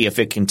checks to see if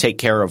it can take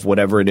care of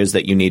whatever it is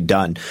that you need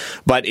done.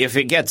 But if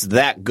it gets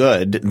that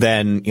good,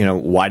 then,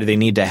 why do they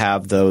need to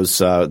have those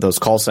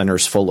call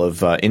centers full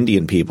of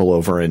Indian people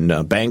over in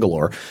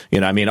Bangalore?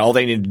 All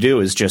they need to do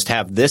is just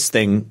have this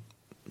thing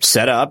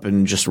set up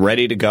and just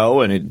ready to go,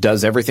 and it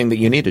does everything that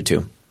you need it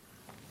to.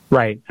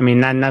 Right.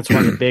 And that's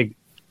one of the big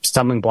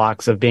stumbling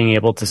blocks of being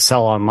able to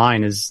sell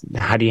online is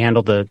how do you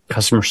handle the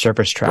customer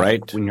service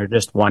traffic when you're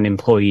just one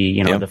employee,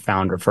 the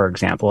founder, for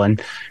example.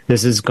 And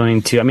this is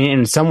going to,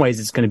 in some ways,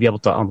 it's going to be able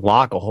to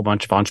unlock a whole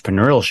bunch of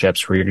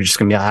entrepreneurialships where you're just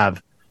going to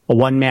have a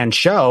one-man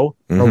show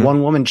or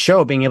one-woman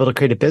show, being able to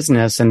create a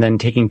business and then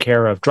taking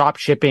care of drop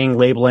shipping,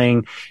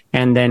 labeling,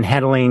 and then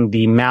handling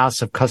the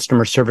mass of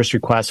customer service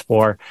requests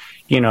for,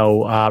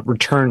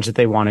 returns that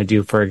they want to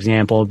do, for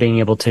example, being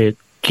able to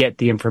get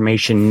the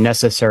information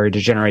necessary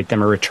to generate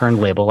them a return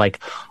label.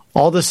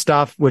 All the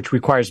stuff which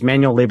requires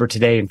manual labor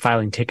today and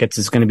filing tickets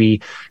is going to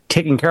be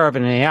taken care of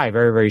in AI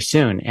very, very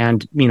soon.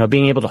 And,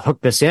 being able to hook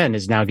this in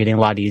is now getting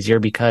a lot easier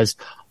because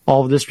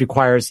all of this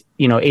requires,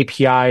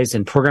 APIs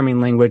and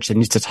programming language that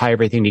needs to tie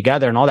everything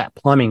together. And all that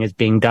plumbing is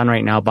being done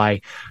right now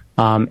by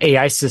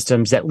AI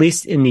systems, at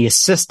least in the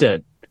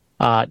assisted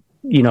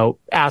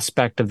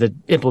aspect of the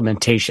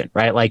implementation,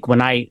 right? Like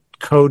when I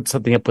code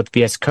something up with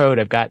VS Code,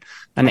 I've got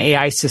an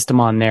AI system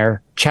on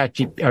there,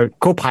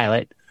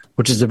 Copilot,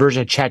 which is a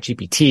version of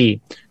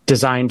ChatGPT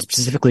designed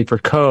specifically for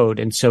code.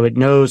 And so it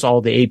knows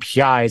all the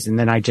APIs, and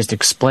then I just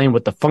explain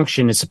what the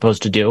function is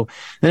supposed to do.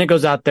 Then it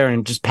goes out there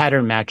and just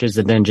pattern matches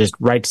and then just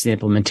writes the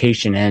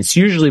implementation. And it's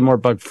usually more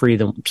bug-free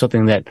than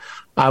something that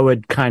I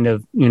would kind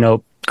of,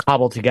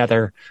 cobble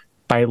together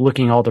by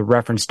looking at all the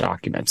reference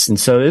documents. And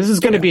so this is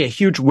going to be a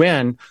huge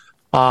win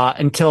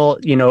until,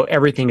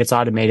 everything gets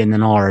automated and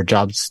then all our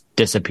jobs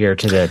disappear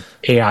to the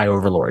AI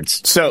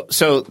overlords.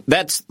 So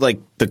that's like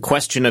the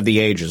question of the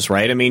ages,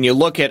 right? I mean, you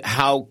look at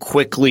how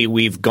quickly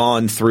we've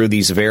gone through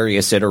these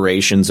various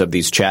iterations of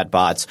these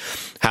chatbots,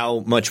 how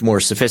much more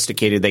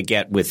sophisticated they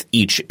get with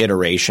each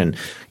iteration.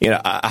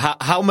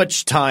 How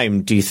much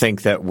time do you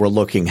think that we're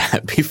looking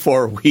at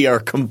before we are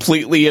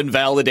completely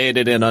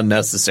invalidated and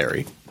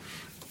unnecessary?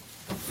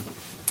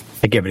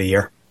 I give it a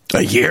year.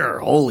 A year?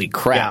 Holy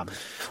crap. Yeah.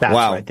 That's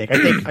wow. what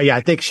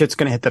I think shit's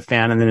going to hit the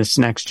fan, and then it's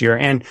next year.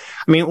 And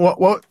I mean,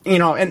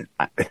 and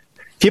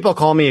people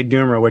call me a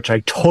doomer, which I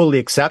totally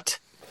accept.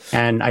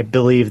 And I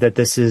believe that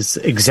this is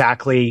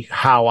exactly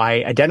how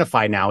I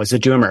identify now as a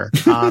doomer.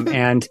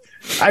 And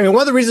I mean,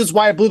 one of the reasons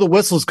why I blew the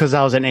whistle is because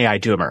I was an AI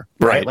doomer,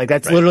 right? Like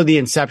that's literally the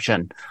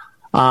inception.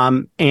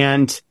 I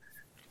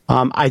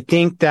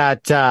think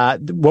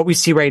that what we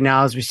see right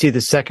now is we see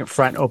the second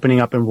front opening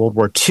up in World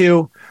War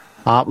II.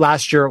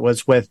 Last year it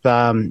was with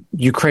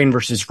Ukraine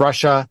versus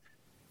Russia.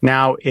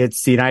 Now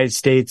it's the United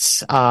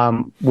States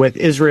with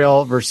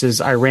Israel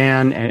versus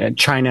Iran and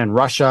China and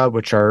Russia,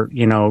 which are,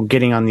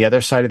 getting on the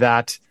other side of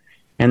that.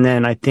 And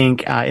then I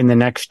think in the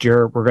next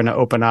year, we're going to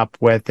open up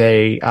with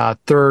a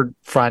third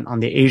front on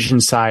the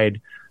Asian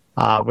side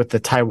with the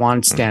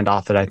Taiwan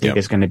standoff that I think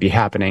is going to be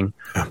happening.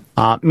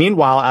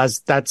 Meanwhile,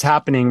 as that's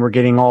happening, we're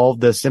getting all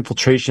this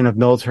infiltration of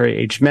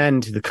military-aged men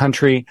to the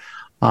country.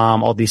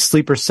 All these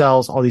sleeper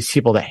cells, all these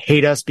people that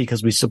hate us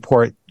because we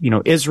support,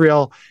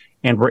 Israel,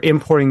 and we're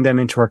importing them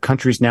into our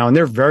countries now. And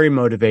they're very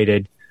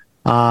motivated,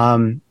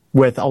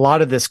 with a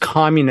lot of this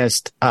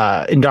communist,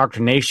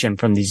 indoctrination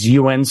from these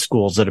UN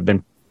schools that have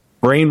been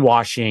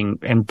brainwashing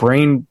and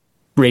brain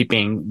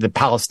raping the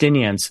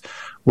Palestinians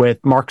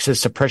with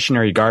Marxist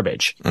suppressionary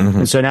garbage. Mm-hmm.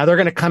 And so now they're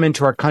going to come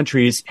into our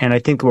countries. And I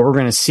think what we're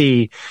going to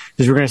see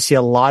is we're going to see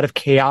a lot of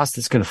chaos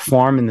that's going to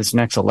form in this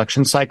next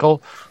election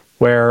cycle,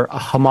 where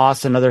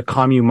Hamas and other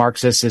commune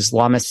Marxist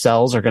Islamist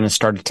cells are going to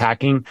start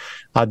attacking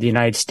the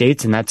United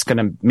States, and that's going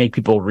to make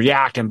people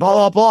react and blah,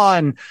 blah, blah.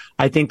 And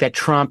I think that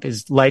Trump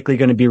is likely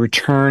going to be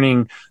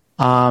returning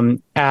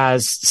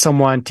as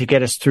someone to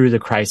get us through the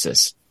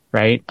crisis,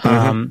 right?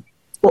 Mm-hmm.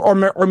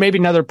 Or maybe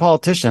another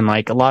politician,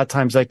 like a lot of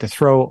times like to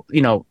throw,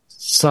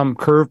 some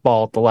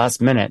curveball at the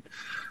last minute.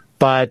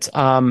 But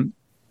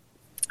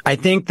I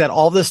think that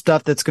all this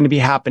stuff that's going to be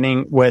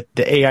happening with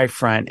the AI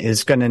front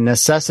is going to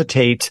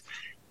necessitate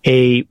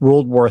a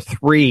World War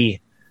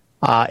III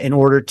in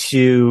order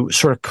to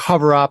sort of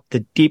cover up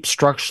the deep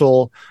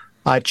structural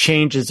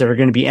changes that are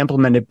going to be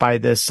implemented by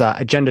this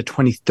Agenda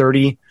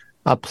 2030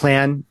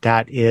 plan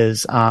that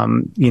is,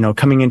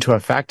 coming into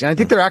effect. And I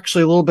think they're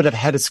actually a little bit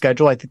ahead of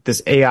schedule. I think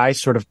this AI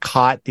sort of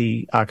caught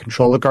the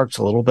control oligarchs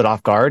a little bit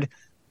off guard.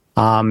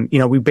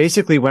 We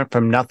basically went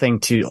from nothing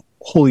to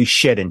holy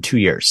shit in 2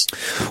 years.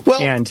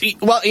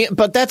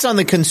 But that's on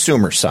the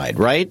consumer side,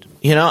 right?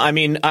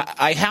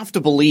 I have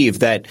to believe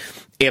that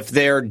if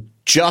they're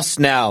just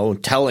now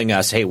telling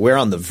us, hey, we're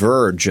on the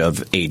verge of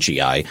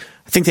AGI, I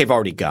think they've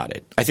already got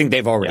it. I think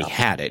they've already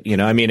had it.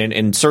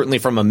 And certainly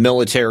from a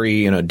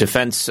military,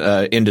 defense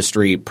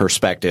industry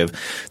perspective,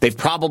 they've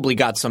probably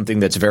got something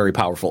that's very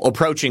powerful,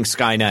 approaching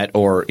Skynet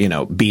or,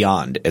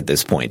 beyond at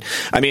this point.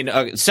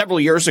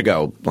 Several years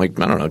ago,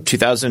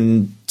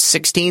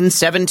 2016,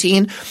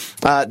 17,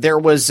 there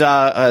was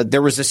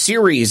a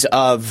series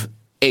of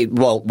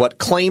what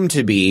claimed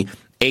to be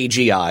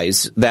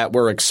AGIs that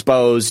were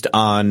exposed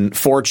on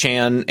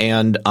 4chan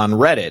and on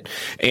Reddit.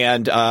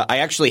 And I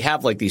actually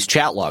have these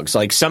chat logs.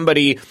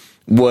 Somebody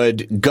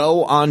would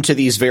go onto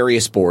these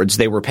various boards.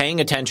 They were paying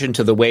attention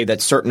to the way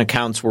that certain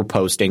accounts were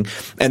posting,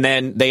 and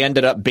then they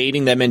ended up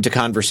baiting them into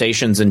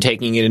conversations and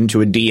taking it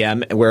into a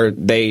DM where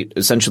they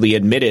essentially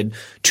admitted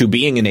to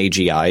being an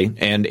AGI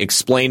and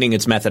explaining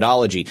its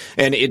methodology.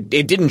 And it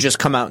didn't just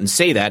come out and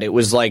say that. It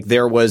was like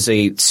there was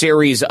a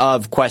series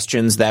of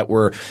questions that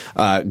were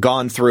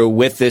gone through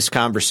with this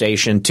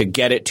conversation to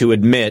get it to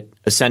admit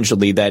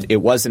essentially that it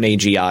was an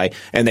AGI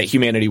and that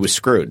humanity was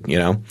screwed,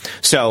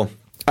 So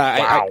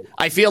wow.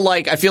 I feel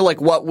like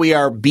what we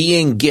are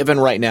being given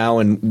right now,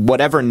 and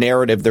whatever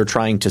narrative they're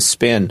trying to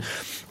spin,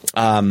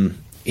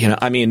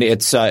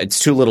 it's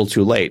too little,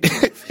 too late.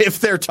 If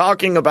they're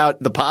talking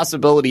about the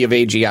possibility of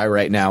AGI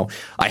right now,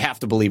 I have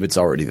to believe it's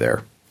already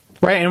there.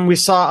 Right, and we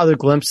saw other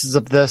glimpses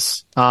of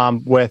this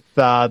with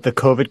the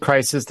COVID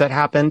crisis that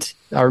happened.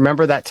 I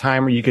remember that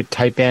time where you could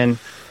type in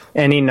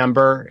any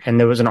number, and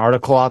there was an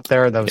article out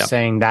there that was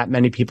saying that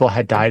many people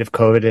had died of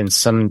COVID in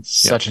some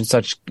such and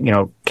such,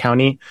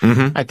 county.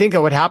 I think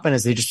that what happened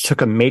is they just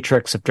took a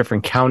matrix of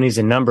different counties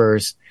and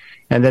numbers,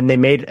 and then they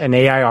made an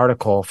AI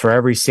article for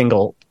every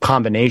single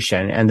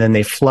combination, and then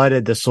they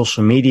flooded the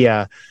social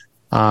media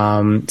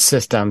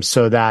system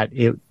so that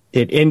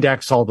it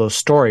indexed all those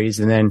stories.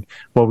 And then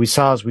what we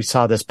saw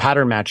this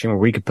pattern matching where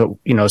we could put,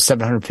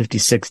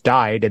 756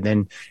 died, and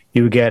then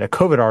you would get a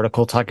COVID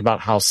article talking about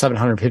how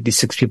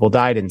 756 people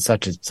died in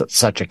such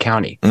a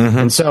county.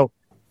 And so,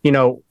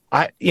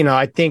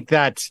 I think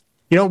that,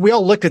 we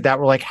all looked at that.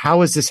 We're like,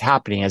 how is this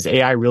happening? Has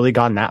AI really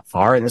gone that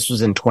far? And this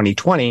was in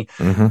 2020.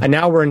 And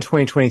now we're in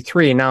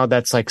 2023. And now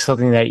that's like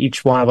something that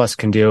each one of us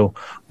can do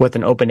with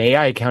an open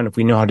AI account if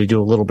we know how to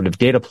do a little bit of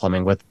data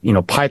plumbing with,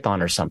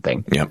 Python or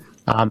something.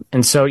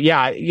 And so,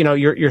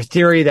 your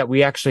theory that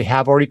we actually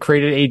have already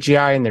created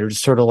AGI and they're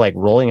just sort of like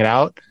rolling it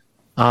out.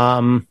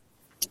 I'm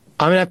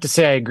going to have to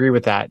say I agree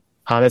with that.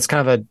 That's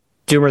kind of a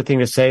doomer thing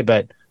to say,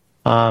 but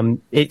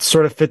it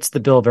sort of fits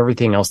the bill of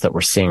everything else that we're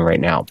seeing right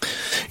now.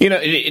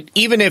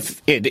 Even if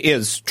it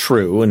is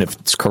true and if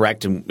it's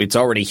correct and it's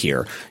already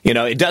here,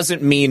 it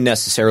doesn't mean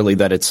necessarily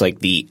that it's like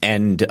the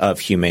end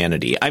of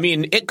humanity. I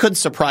mean, it could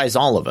surprise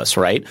all of us,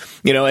 right?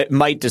 It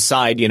might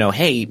decide,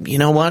 hey, you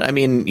know what? I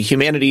mean,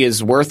 humanity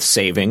is worth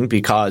saving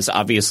because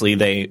obviously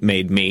they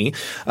made me.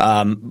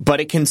 But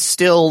it can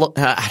still,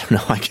 I don't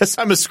know, I guess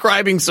I'm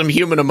ascribing some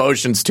human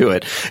emotions to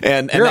it.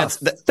 And you're that's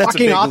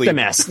fucking a big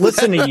optimist.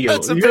 Listen to you.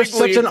 You're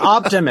such an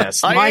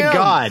optimist. My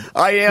God.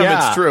 I am.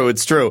 Yeah.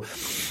 It's true.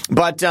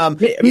 But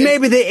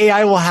maybe the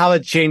AI will have a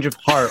change of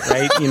heart,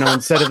 right?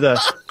 Instead of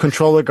the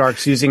control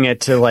oligarchs using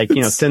it to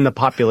thin the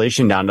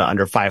population down to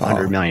under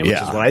 500 million, which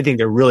is what I think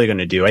they're really going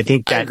to do. I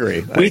think that I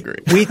agree.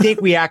 We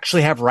think we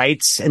actually have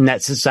rights and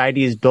that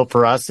society is built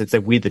for us. It's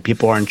like we, the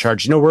people, are in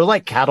charge. We're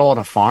like cattle on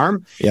a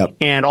farm.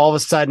 And all of a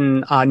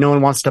sudden, no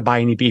one wants to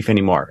buy any beef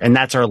anymore. And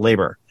that's our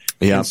labor.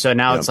 And so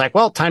now it's like,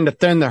 well, time to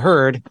thin the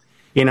herd.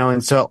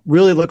 And so it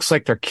really looks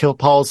like their kill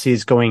policy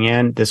is going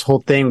in, this whole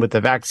thing with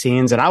the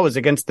vaccines. And I was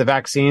against the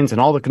vaccines,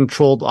 and all the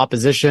controlled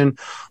opposition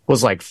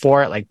was like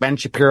for it, like Ben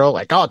Shapiro,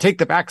 like, oh, take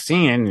the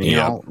vaccine,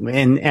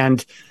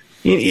 and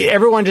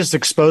everyone just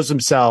exposed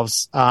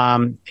themselves.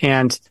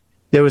 And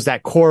there was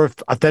that core of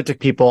authentic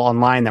people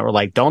online that were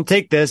like, don't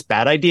take this,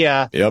 bad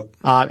idea.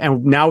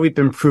 And now we've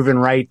been proven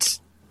right.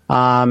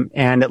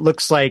 And it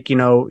looks like,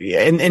 in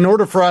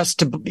order for us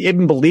to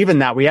even believe in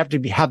that, we have to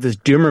have this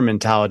doomer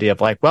mentality of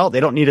like, well, they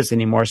don't need us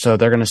anymore, so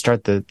they're going to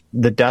start the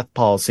death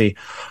policy.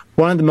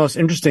 One of the most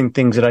interesting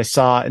things that I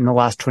saw in the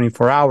last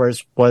 24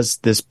 hours was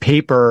this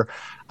paper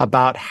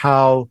about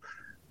how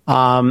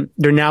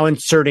they're now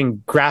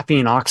inserting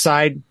graphene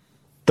oxide,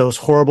 those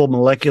horrible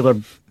molecular,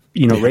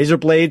 razor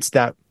blades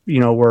that,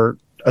 were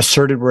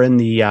asserted were in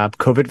the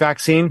COVID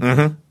vaccine.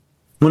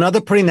 Well, now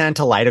they're putting that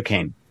into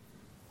lidocaine,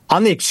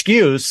 on the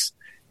excuse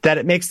that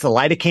it makes the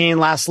lidocaine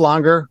last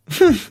longer,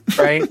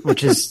 right?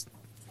 Which is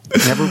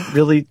never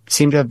really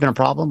seemed to have been a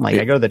problem. Like,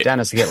 I go to the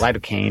dentist to get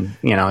lidocaine,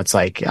 it's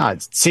like,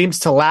 it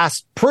seems to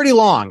last pretty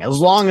long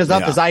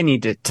enough as I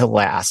need it to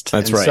last.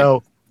 That's right.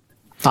 So,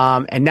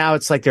 and now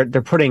it's like they're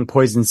putting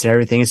poisons to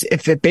everything.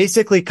 If it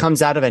basically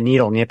comes out of a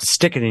needle and you have to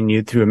stick it in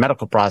you through a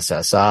medical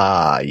process,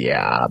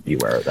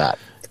 beware of that.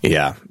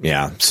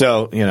 Yeah.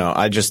 So,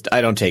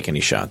 I don't take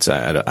any shots.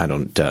 I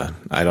don't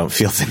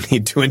feel the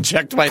need to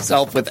inject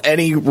myself with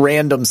any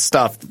random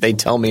stuff that they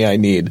tell me I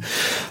need.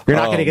 You're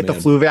not going to get the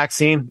flu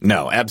vaccine?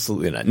 No,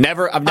 absolutely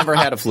not. I've never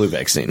had a flu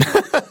vaccine.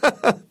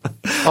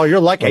 Oh, you're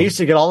lucky. I used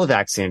to get all the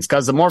vaccines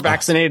because the more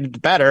vaccinated, the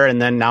better. And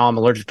then now I'm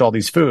allergic to all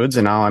these foods.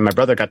 And now my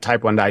brother got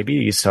type 1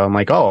 diabetes. So I'm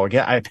like,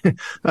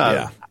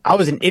 I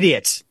was an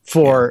idiot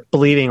for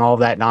believing all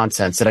that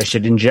nonsense that I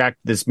should inject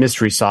this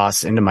mystery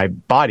sauce into my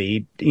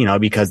body,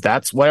 because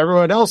that's what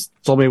everyone else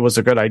told me was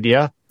a good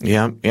idea.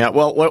 Yeah.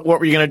 Well, what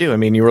were you going to do? I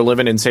mean, you were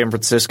living in San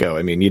Francisco.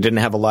 I mean, you didn't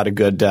have a lot of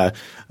good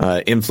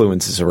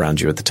influences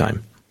around you at the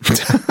time.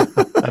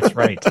 That's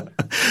right.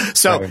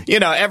 So,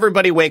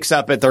 everybody wakes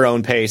up at their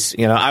own pace.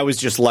 I was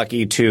just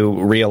lucky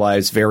to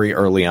realize very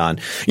early on.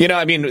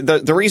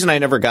 The reason I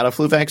never got a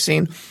flu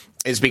vaccine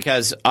is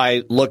because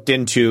I looked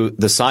into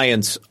the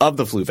science of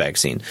the flu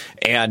vaccine,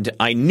 and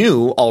I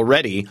knew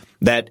already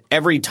that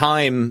every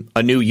time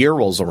a new year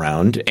rolls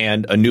around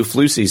and a new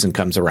flu season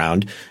comes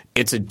around,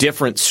 it's a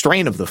different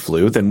strain of the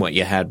flu than what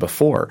you had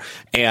before.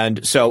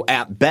 And so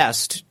at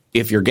best,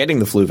 if you're getting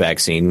the flu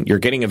vaccine, you're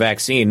getting a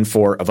vaccine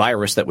for a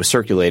virus that was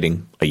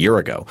circulating a year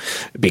ago,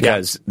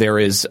 because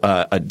there's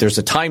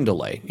a time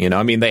delay.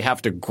 They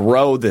have to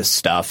grow this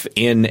stuff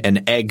in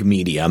an egg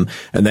medium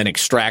and then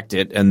extract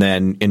it and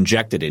then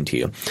inject it into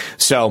you.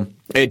 So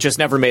it just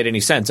never made any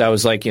sense. I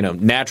was like,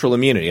 natural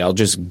immunity. I'll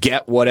just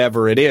get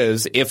whatever it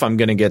is if I'm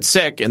going to get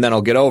sick, and then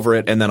I'll get over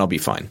it, and then I'll be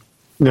fine.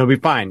 You'll be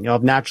fine. You'll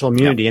have natural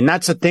immunity. And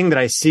that's the thing that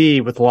I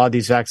see with a lot of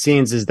these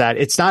vaccines, is that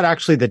it's not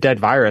actually the dead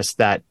virus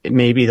that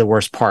may be the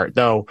worst part,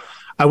 though.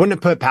 I wouldn't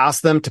have put it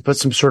past them to put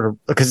some sort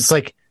of, because it's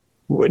like,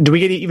 do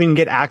we even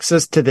get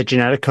access to the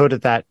genetic code of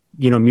that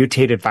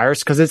mutated virus,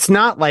 because it's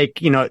not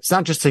like, it's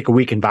not just like a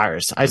weakened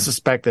virus. I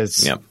suspect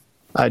it's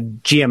a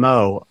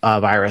GMO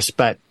virus,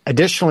 but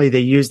additionally they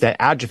use that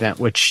adjuvant,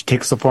 which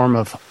takes the form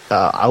of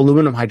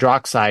aluminum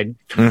hydroxide,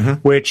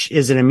 which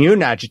is an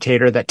immune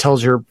agitator that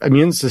tells your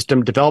immune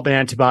system develop an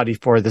antibody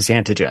for this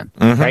antigen.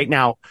 Right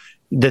now,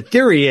 the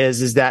theory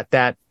is that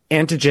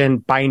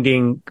antigen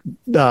binding,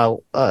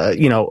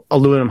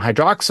 aluminum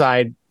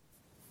hydroxide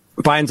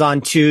binds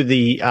onto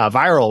the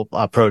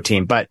viral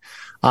protein, but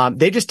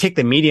they just take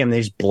the medium, they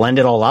just blend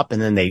it all up,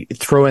 and then they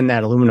throw in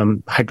that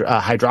aluminum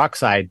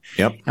hydroxide.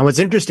 And what's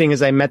interesting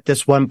is I met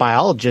this one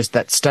biologist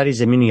that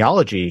studies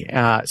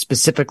immunology,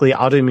 specifically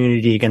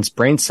autoimmunity against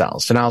brain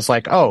cells. And I was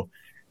like, how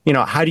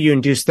do you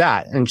induce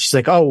that? And she's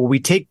like, we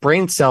take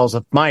brain cells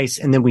of mice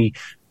and then we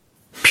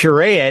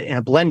puree it in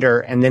a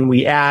blender and then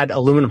we add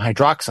aluminum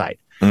hydroxide.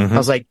 I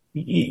was like,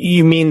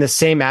 you mean the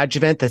same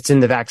adjuvant that's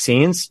in the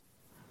vaccines?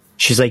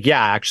 She's like,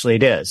 yeah, actually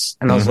it is.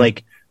 And I was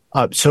like,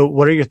 so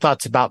what are your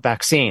thoughts about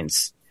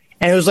vaccines?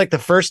 And it was like the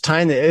first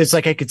time that it was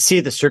like I could see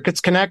the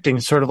circuits connecting,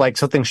 sort of like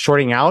something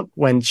shorting out,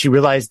 when she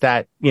realized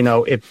that,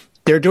 if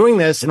they're doing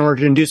this in order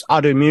to induce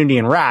autoimmunity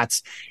in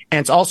rats, and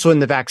it's also in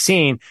the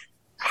vaccine,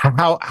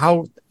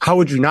 how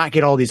would you not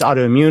get all these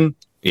autoimmune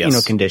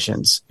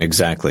conditions?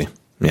 Exactly.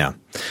 Yeah.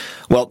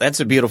 Well, that's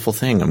a beautiful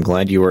thing. I'm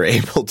glad you were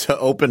able to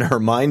open her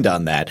mind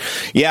on that.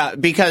 Yeah,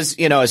 because,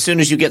 as soon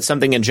as you get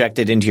something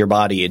injected into your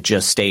body, it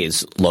just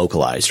stays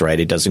localized, right?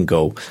 It doesn't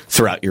go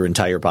throughout your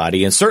entire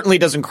body. It certainly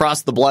doesn't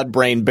cross the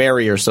blood-brain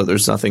barrier, so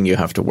there's nothing you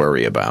have to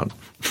worry about.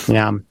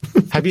 Yeah.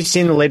 Have you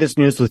seen the latest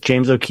news with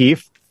James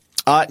O'Keefe?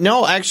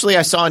 No, actually,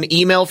 I saw an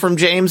email from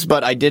James,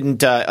 but I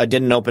didn't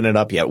open it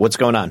up yet. What's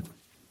going on?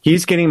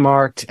 He's getting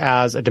marked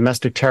as a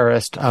domestic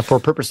terrorist for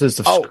purposes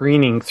of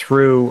screening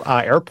through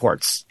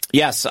airports.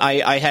 Yes,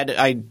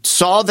 I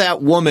saw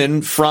that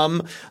woman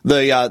from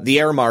the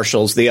air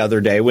marshals the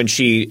other day when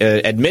she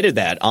admitted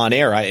that on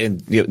air.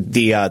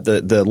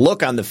 The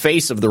look on the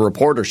face of the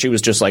reporter, she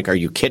was just like, "Are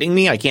you kidding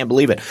me? I can't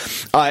believe it!"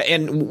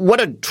 And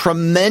what a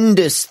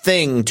tremendous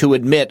thing to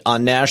admit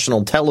on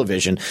national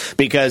television,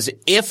 because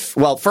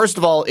first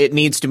of all, it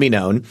needs to be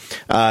known,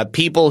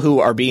 people who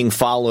are being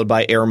followed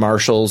by air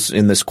marshals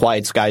in this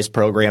Quiet Skies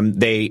program,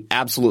 they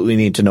absolutely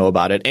need to know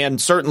about it.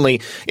 And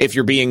certainly, if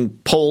you're being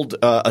pulled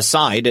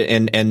aside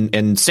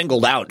and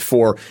singled out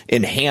for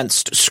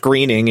enhanced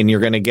screening and you're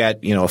going to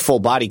get, a full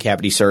body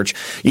cavity search,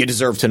 you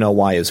deserve to know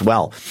why as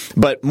well.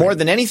 But more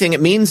than anything,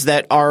 it means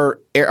that our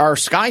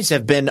skies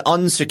have been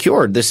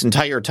unsecured this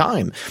entire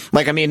time.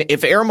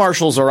 If air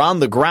marshals are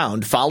on the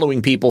ground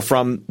following people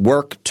from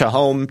work to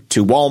home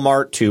to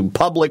Walmart to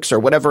Publix or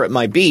whatever it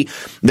might be,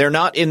 they're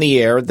not in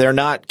the air. They're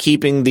not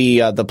keeping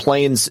the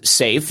planes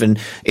safe. And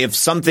if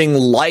something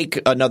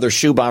like another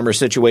shoe bomber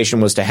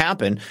situation was to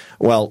happen,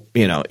 well,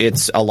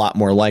 it's a lot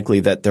more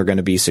likely that they're going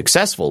to be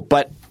successful.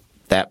 But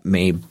that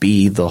may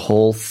be the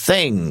whole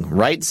thing,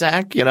 right,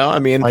 Zach? I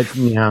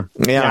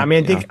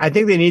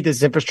think they need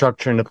this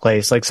infrastructure into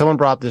place. Like, someone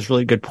brought up this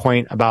really good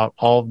point about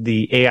all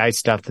the AI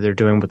stuff that they're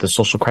doing with the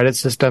social credit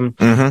system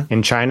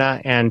in China.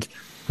 And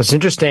what's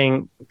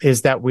interesting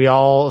is that we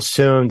all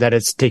assume that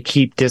it's to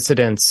keep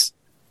dissidents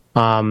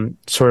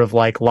sort of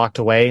like locked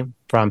away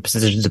from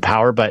positions of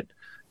power. But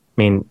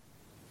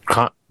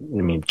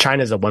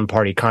China's a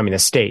one-party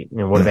communist state.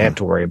 What do they have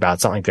to worry about?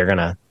 It's not like they're going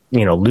to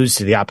lose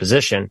to the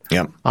opposition.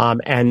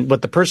 And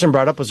what the person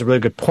brought up was a really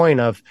good point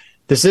of,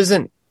 this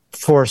isn't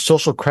for a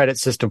social credit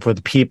system for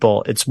the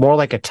people. It's more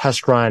like a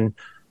test run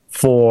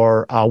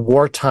for a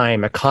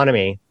wartime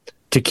economy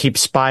to keep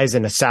spies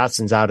and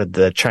assassins out of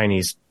the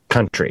Chinese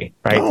country,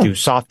 right? Through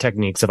soft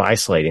techniques of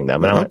isolating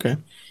them.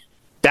 And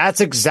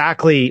that's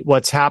exactly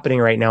what's happening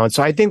right now. And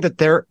so I think that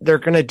they're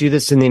going to do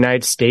this in the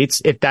United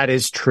States, if that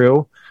is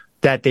true,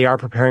 that they are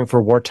preparing for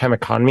a wartime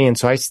economy. And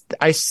so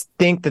I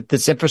think that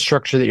this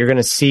infrastructure that you're going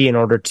to see in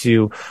order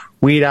to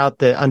weed out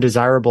the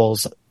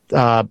undesirables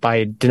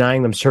by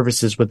denying them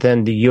services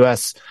within the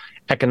U.S.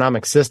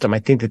 economic system, I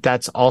think that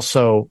that's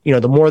also,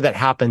 the more that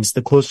happens,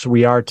 the closer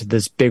we are to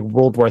this big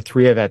World War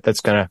III event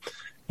that's going to,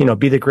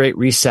 be the great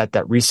reset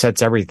that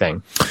resets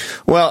everything.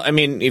 Well,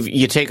 if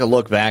you take a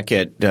look back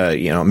at,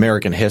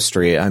 American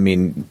history,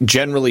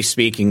 generally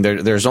speaking,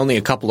 there's only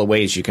a couple of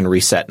ways you can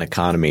reset an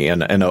economy,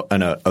 and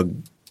a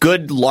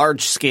good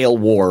large-scale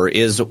war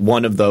is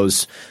one of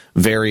those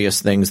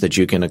various things that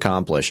you can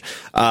accomplish.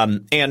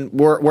 And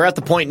we're at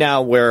the point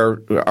now where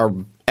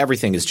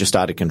everything is just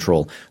out of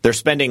control. They're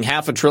spending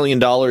 $500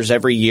 billion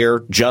every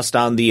year just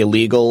on the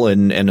illegal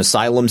and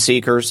asylum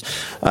seekers.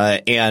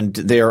 And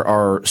there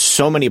are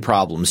so many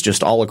problems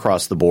just all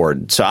across the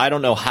board. So I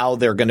don't know how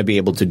they're going to be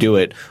able to do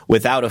it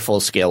without a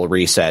full-scale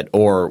reset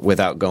or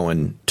without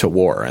going to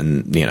war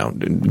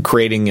and,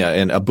 creating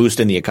a boost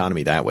in the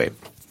economy that way.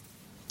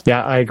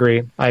 Yeah, I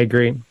agree.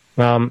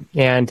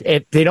 And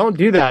if they don't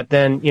do that,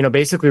 then,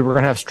 basically we're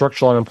going to have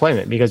structural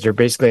unemployment, because you're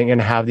basically going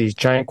to have these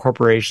giant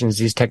corporations,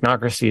 these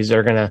technocracies that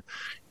are going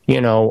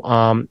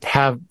to,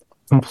 have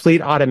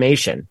complete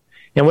automation.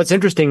 And what's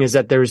interesting is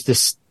that there's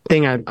this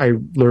thing I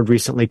learned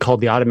recently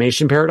called the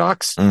automation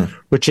paradox,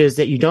 which is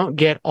that you don't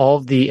get all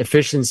of the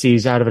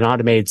efficiencies out of an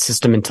automated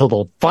system until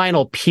the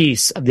final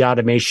piece of the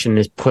automation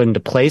is put into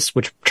place,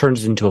 which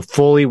turns into a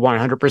fully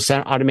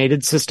 100%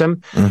 automated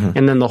system.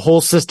 And then the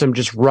whole system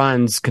just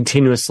runs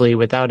continuously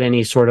without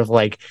any sort of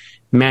like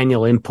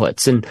manual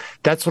inputs. And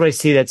that's what I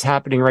see that's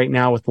happening right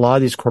now with a lot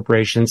of these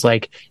corporations,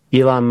 like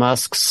Elon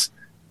Musk's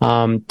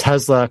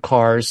Tesla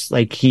cars.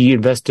 Like, he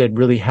invested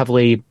really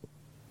heavily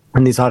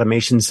in these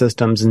automation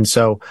systems. And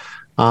so,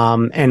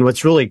 and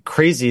what's really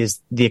crazy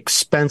is the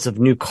expense of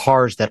new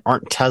cars that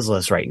aren't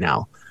Teslas right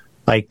now.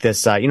 Like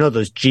this,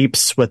 those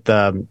Jeeps with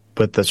the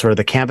sort of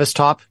the canvas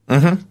top.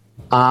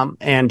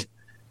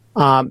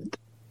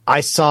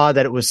 I saw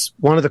that it was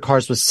one of the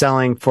cars was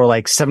selling for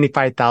like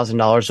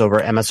 $75,000 over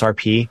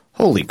MSRP.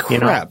 Holy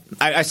crap.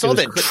 I saw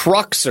that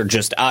trucks are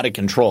just out of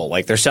control.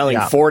 Like, they're selling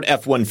Ford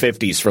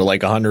F-150s for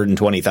like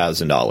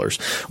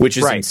 $120,000, which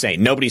is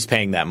insane. Nobody's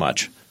paying that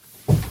much.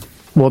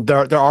 Well,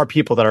 there are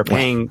people that are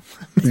paying,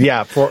 for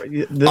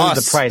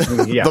the price.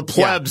 The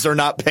plebs are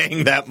not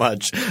paying that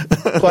much.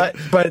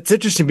 but it's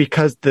interesting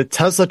because the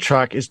Tesla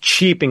truck is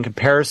cheap in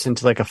comparison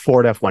to like a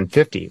Ford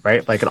F-150,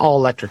 right? Like an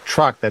all-electric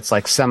truck that's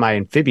like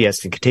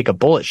semi-amphibious and can take a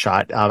bullet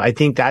shot. I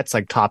think that's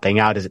like topping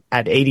out is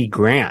at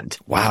 $80,000.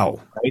 Wow.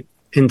 Right?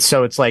 And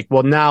so it's like,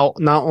 well, now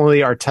not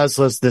only are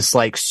Teslas this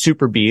like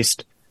super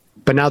beast,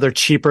 but now they're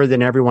cheaper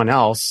than everyone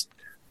else.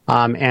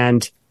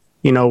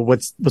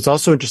 What's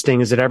also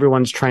interesting is that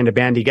everyone's trying to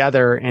band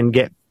together and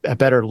get a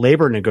better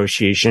labor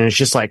negotiation. It's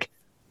just like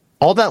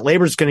all that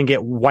labor is going to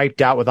get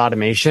wiped out with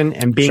automation,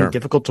 and being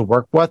difficult to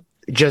work with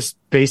just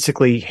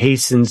basically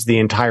hastens the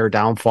entire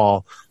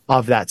downfall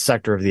of that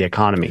sector of the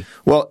economy.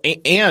 Well,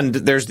 and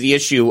there's the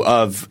issue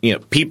of,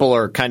 people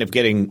are kind of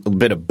getting a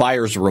bit of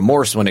buyer's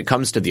remorse when it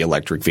comes to the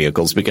electric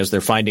vehicles, because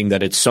they're finding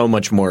that it's so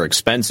much more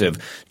expensive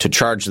to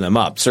charge them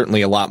up.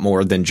 Certainly a lot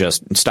more than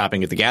just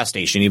stopping at the gas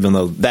station, even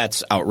though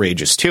that's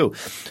outrageous too.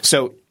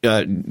 So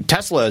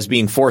Tesla is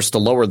being forced to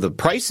lower the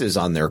prices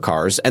on their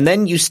cars, and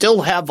then you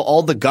still have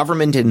all the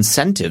government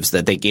incentives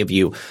that they give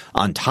you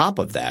on top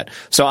of that.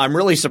 So I'm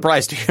really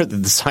surprised to hear that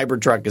the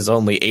Cybertruck is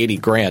only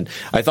 $80,000.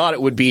 I thought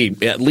it would be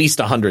at least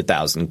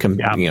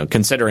 $100,000,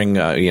 considering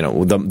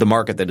the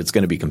market that it's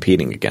going to be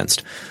competing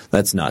against.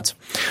 That's nuts.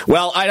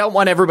 Well, I don't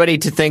want everybody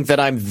to think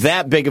that I'm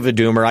that big of a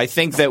doomer. I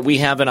think that we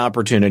have an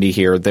opportunity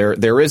here.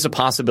 There is a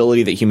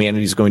possibility that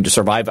humanity is going to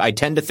survive. I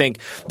tend to think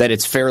that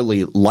it's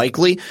fairly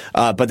likely,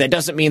 but that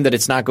doesn't mean that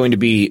it's not going to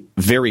be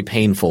very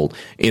painful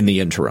in the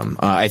interim.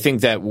 I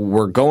think that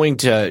we're going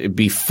to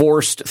be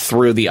forced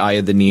through the eye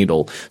of the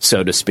needle,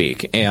 so to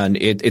speak, and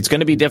it's going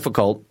to be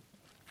difficult.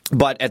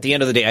 But at the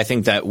end of the day, I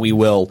think that we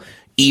will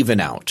even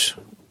out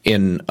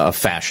in a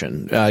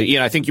fashion.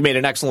 I think you made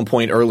an excellent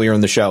point earlier in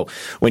the show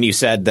when you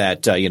said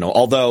that,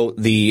 although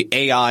the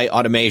AI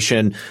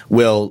automation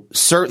will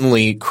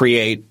certainly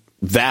create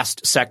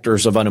vast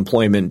sectors of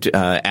unemployment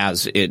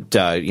as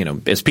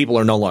people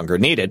are no longer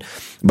needed.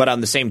 But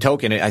on the same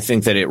token, I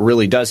think that it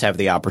really does have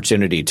the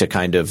opportunity to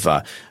kind of,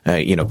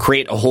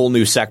 create a whole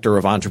new sector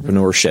of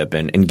entrepreneurship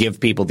and give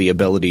people the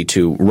ability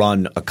to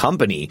run a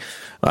company,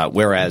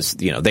 whereas,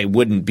 they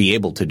wouldn't be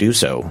able to do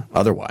so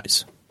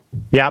otherwise.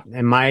 Yeah,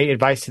 and my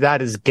advice to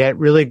that is get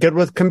really good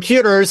with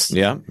computers.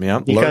 Yeah.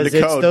 Because learn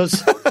to code.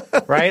 It's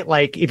those, right?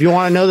 Like, if you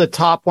want to know the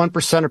top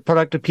 1% of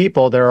productive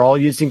people, they're all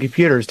using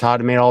computers to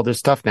automate all this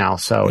stuff now.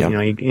 So,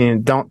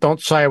 don't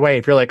shy away.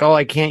 If you're like, oh,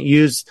 I can't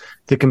use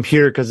the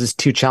computer because it's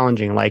too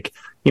challenging. Like,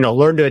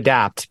 learn to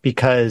adapt,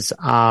 because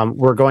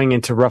we're going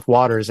into rough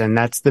waters, and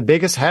that's the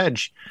biggest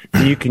hedge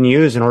that you can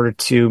use in order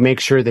to make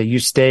sure that you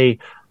stay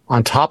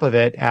on top of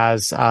it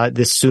as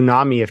this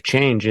tsunami of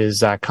change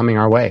is coming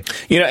our way.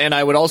 And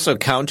I would also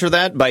counter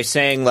that by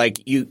saying,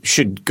 like, you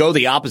should go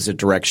the opposite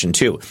direction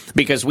too,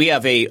 because we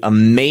have a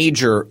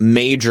major,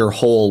 major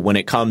hole when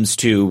it comes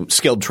to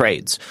skilled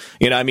trades.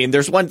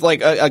 There's one,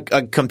 like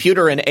a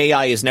computer and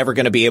AI is never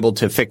going to be able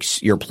to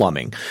fix your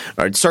plumbing.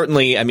 Or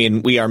certainly,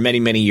 we are many,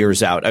 many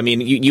years out.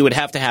 You would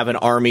have to have an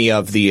army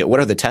of what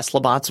are the Tesla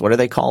bots? What are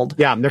they called?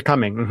 Yeah, they're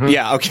coming. Mm-hmm.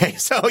 Yeah. Okay.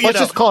 So, let's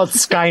just call it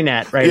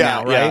Skynet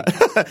now, right?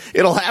 Yeah.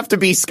 It'll have to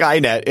be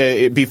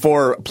Skynet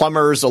before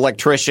plumbers,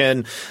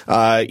 electrician,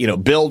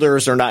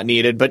 builders are not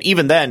needed. But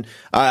even then,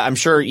 I'm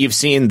sure you've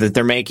seen that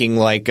they're making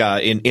like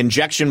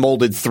injection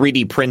molded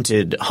 3D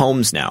printed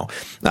homes now.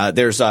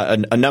 There's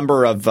a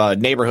number of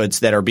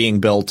neighborhoods that are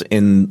being built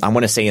in, I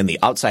want to say in the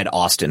outside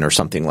Austin or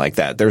something like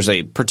that. There's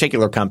a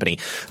particular company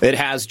that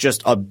has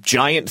just a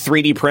giant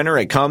 3D printer.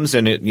 It comes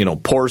and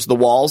it, pours the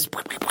walls,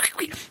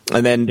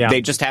 and then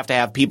they just have to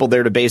have people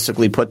there to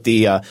basically put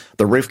the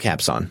roof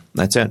caps on.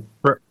 That's it.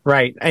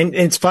 Right. And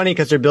it's funny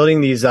because they're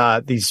building these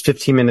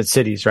 15-minute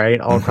cities, right,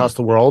 all across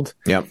the world.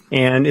 Yep.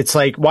 And it's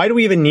like, why do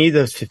we even need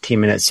those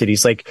 15-minute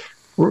cities? Like,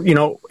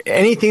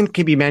 anything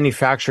can be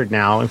manufactured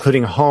now,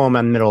 including a home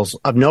in the middle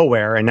of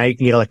nowhere. And now you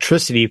can get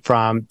electricity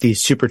from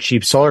these super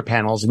cheap solar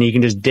panels, and you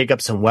can just dig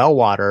up some well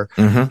water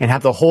and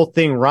have the whole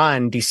thing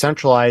run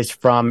decentralized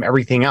from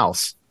everything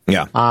else.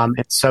 Yeah.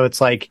 And so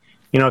it's like,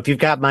 if you've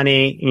got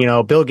money,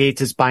 Bill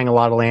Gates is buying a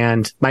lot of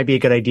land. Might be a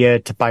good idea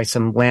to buy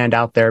some land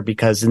out there,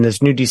 because in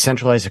this new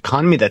decentralized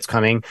economy that's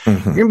coming, you're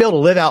going to be able to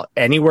live out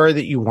anywhere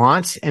that you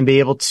want and be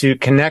able to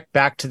connect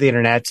back to the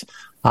internet,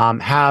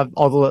 have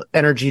all the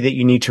energy that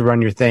you need to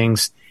run your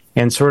things,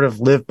 and sort of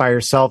live by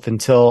yourself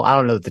until, I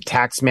don't know, the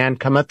tax man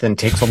cometh and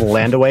takes all the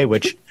land away,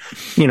 which,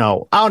 I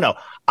don't know.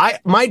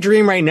 My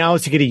dream right now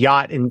is to get a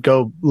yacht and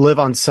go live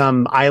on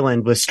some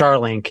island with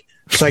Starlink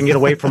so I can get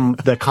away from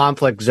the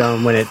conflict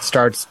zone when it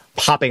starts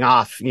popping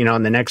off,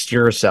 in the next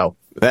year or so.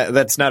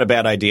 That's not a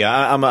bad idea.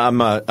 I'm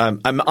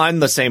on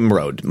the same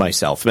road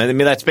myself. I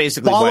mean, that's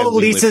basically follow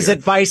Lisa's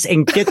advice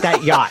and get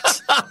that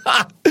yacht.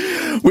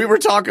 We were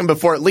talking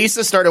before.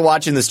 Lisa started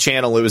watching this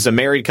channel. It was a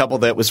married couple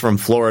that was from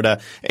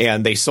Florida,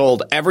 and they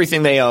sold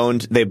everything they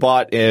owned. They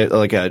bought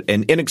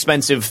an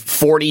inexpensive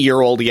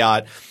 40-year-old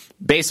yacht,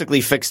 basically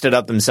fixed it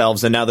up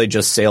themselves, and now they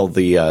just sail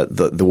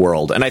the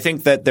world. And I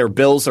think that their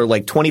bills are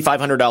like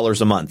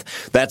 $2,500 a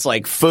month. That's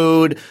like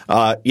food.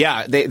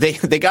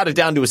 They got it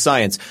down to a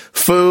science.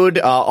 Food,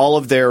 all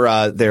of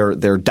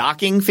their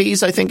docking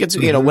fees. I think it's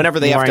whenever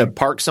they have to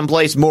park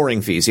someplace,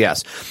 mooring fees.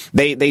 Yes,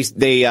 they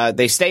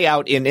stay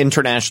out in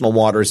international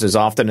waters as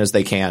often as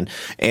they can,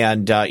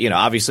 and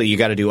obviously you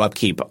got to do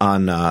upkeep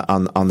on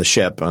the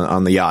ship,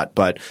 on the yacht.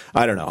 But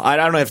I don't know. I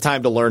don't have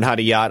time to learn how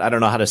to yacht. I don't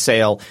know how to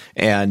sail,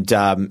 and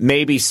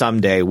maybe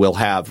someday we'll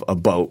have a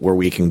boat where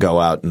we can go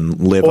out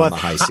and live on the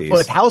high seas.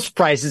 With house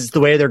prices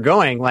the way they're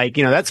going,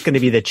 that's going to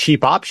be the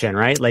cheap option,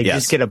 right?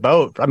 Just get a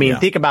boat. I mean,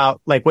 think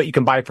about what you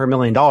can buy for $1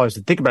 million,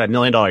 and think about $1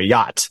 million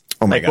yacht.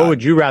 Oh my God. What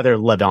would you rather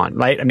live on,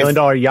 right? $1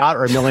 million yacht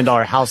or $1 million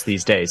house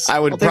these days? I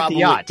would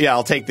probably,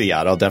 I'll take the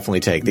yacht. I'll definitely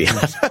take the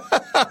yacht.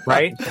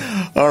 Right?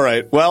 All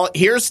right. Well,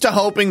 here's to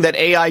hoping that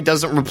AI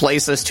doesn't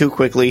replace us too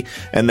quickly,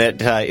 and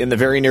that in the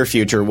very near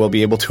future we'll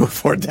be able to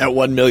afford that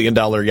 $1 million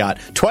yacht.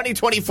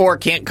 2024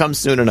 can't come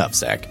soon enough,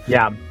 Zach.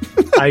 Yeah,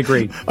 I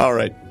agree. All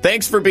right.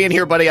 Thanks for being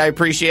here, buddy. I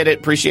appreciate it.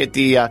 Appreciate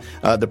the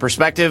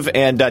perspective,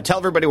 and tell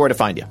everybody where to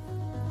find you.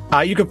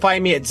 You can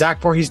find me at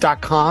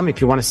ZachVorhies.com if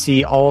you want to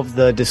see all of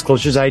the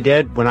disclosures I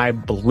did when I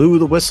blew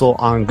the whistle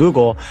on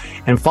Google,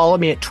 and follow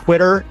me at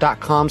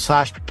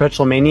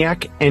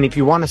twitter.com/perpetualmaniac. And if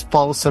you want to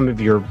follow some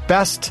of your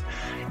best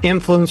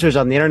influencers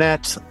on the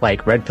internet,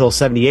 like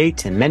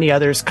RedPill78 and many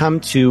others, come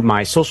to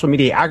my social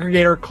media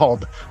aggregator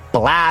called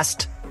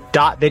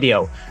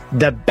blast.video,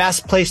 the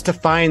best place to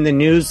find the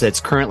news that's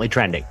currently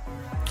trending.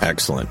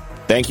 Excellent.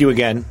 Thank you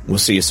again. We'll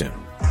see you soon.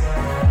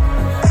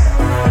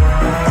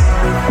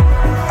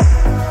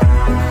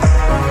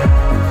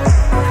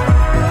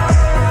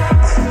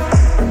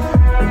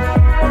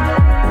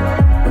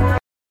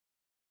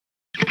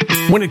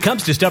 When it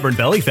comes to stubborn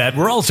belly fat,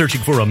 we're all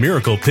searching for a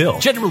miracle pill.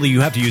 Generally, you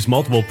have to use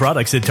multiple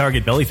products that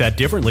target belly fat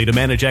differently to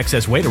manage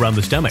excess weight around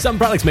the stomach. Some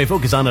products may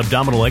focus on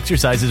abdominal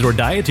exercises or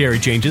dietary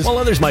changes, while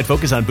others might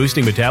focus on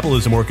boosting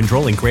metabolism or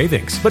controlling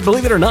cravings. But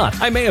believe it or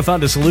not, I may have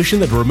found a solution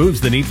that removes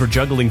the need for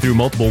juggling through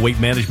multiple weight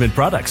management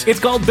products.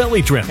 It's called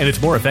Belly Trim, and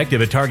it's more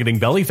effective at targeting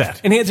belly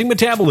fat, enhancing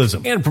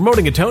metabolism, and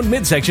promoting a toned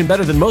midsection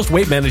better than most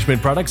weight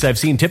management products I've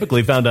seen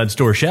typically found on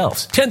store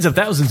shelves. Tens of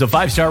thousands of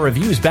 5-star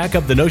reviews back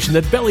up the notion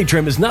that Belly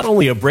Trim is not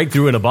only a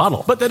breakthrough in a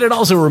bottle, but that it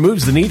also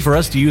removes the need for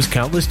us to use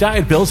countless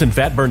diet pills and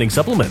fat-burning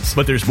supplements.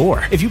 But there's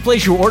more. If you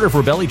place your order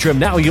for Belly Trim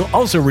now, you'll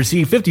also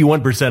receive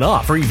 51%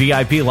 off, free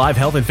VIP live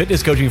health and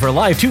fitness coaching for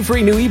life, 2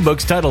 free new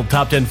ebooks titled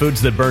Top 10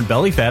 Foods That Burn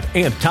Belly Fat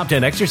and Top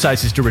 10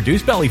 Exercises to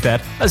Reduce Belly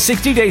Fat, a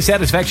 60-day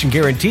satisfaction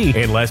guarantee,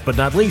 and last but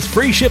not least,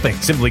 free shipping.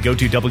 Simply go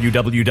to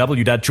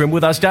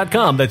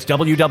www.trimwithus.com. That's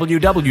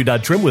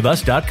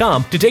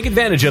www.trimwithus.com to take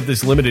advantage of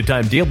this limited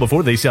time deal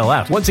before they sell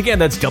out. Once again,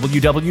 that's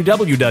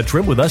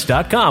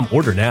www.trimwithus.com.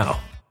 Order now.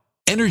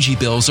 Energy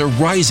bills are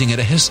rising at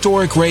a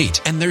historic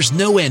rate, and there's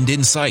no end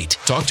in sight.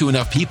 Talk to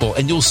enough people,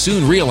 and you'll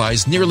soon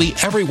realize nearly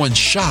everyone's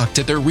shocked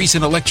at their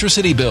recent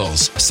electricity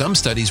bills. Some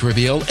studies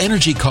reveal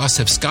energy costs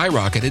have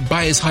skyrocketed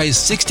by as high as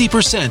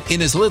 60%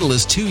 in as little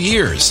as 2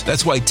 years.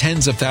 That's why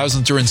tens of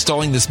thousands are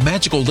installing this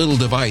magical little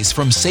device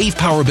from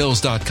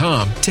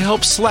SavePowerBills.com to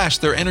help slash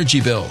their energy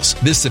bills.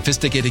 This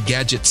sophisticated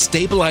gadget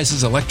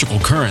stabilizes electrical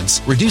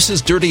currents,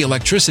 reduces dirty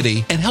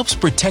electricity, and helps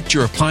protect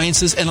your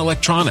appliances and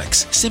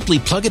electronics. Simply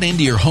plug it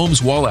into your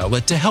home's wall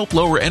outlet to help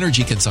lower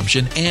energy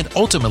consumption and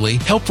ultimately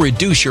help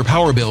reduce your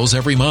power bills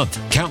every month.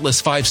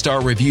 Countless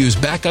 5-star reviews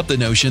back up the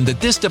notion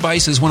that this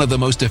device is one of the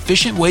most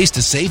efficient ways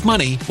to save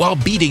money while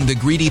beating the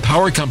greedy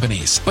power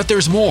companies. But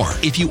there's more.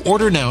 If you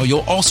order now, you'll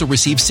also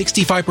receive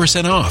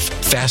 65% off,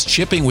 fast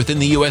shipping within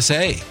the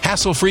USA,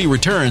 hassle-free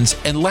returns,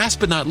 and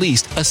last but not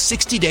least, a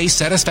 60-day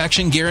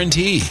satisfaction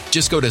guarantee.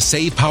 Just go to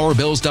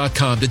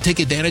SavePowerBills.com to take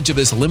advantage of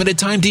this limited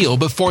time deal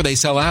before they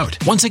sell out.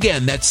 Once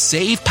again, that's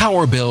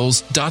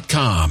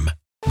SavePowerBills.com.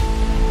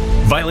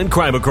 Violent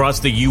crime across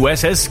the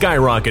U.S. has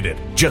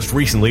skyrocketed. Just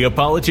recently, a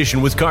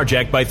politician was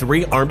carjacked by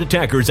 3 armed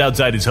attackers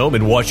outside his home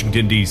in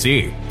Washington,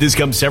 D.C. This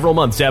comes several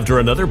months after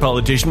another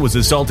politician was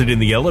assaulted in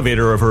the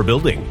elevator of her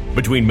building.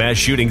 Between mass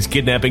shootings,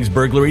 kidnappings,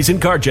 burglaries,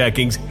 and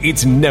carjackings,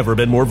 it's never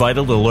been more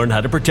vital to learn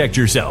how to protect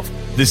yourself.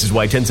 This is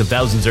why tens of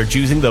thousands are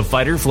choosing the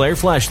Fighter Flare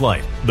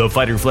flashlight. The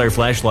Fighter Flare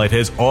flashlight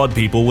has awed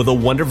people with a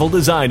wonderful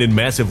design and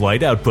massive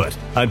light output.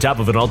 On top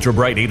of an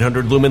ultra-bright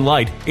 800-lumen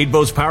light, it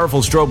boasts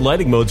powerful strobe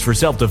lighting modes for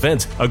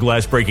self-defense, a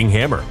glass-breaking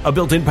hammer, a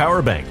built-in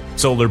power bank,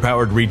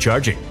 solar-powered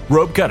recharging,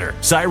 rope cutter,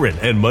 siren,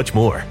 and much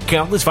more.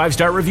 Countless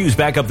 5-star reviews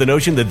back up the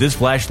notion that this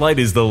flashlight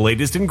is the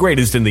latest and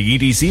greatest in the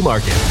EDC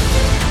market.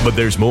 But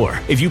there's more.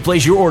 If you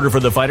place your order for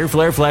the Fighter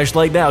Flare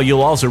flashlight now,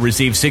 you'll also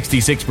receive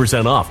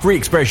 66% off, free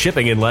express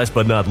shipping, and last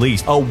but not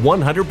least, a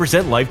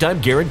 100% lifetime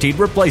guaranteed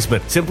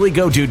replacement. Simply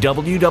go to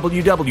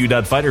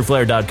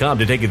www.fighterflare.com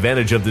to take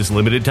advantage of this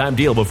limited time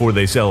deal before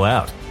they sell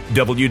out.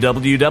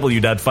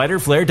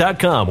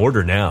 www.fighterflare.com.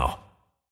 Order now.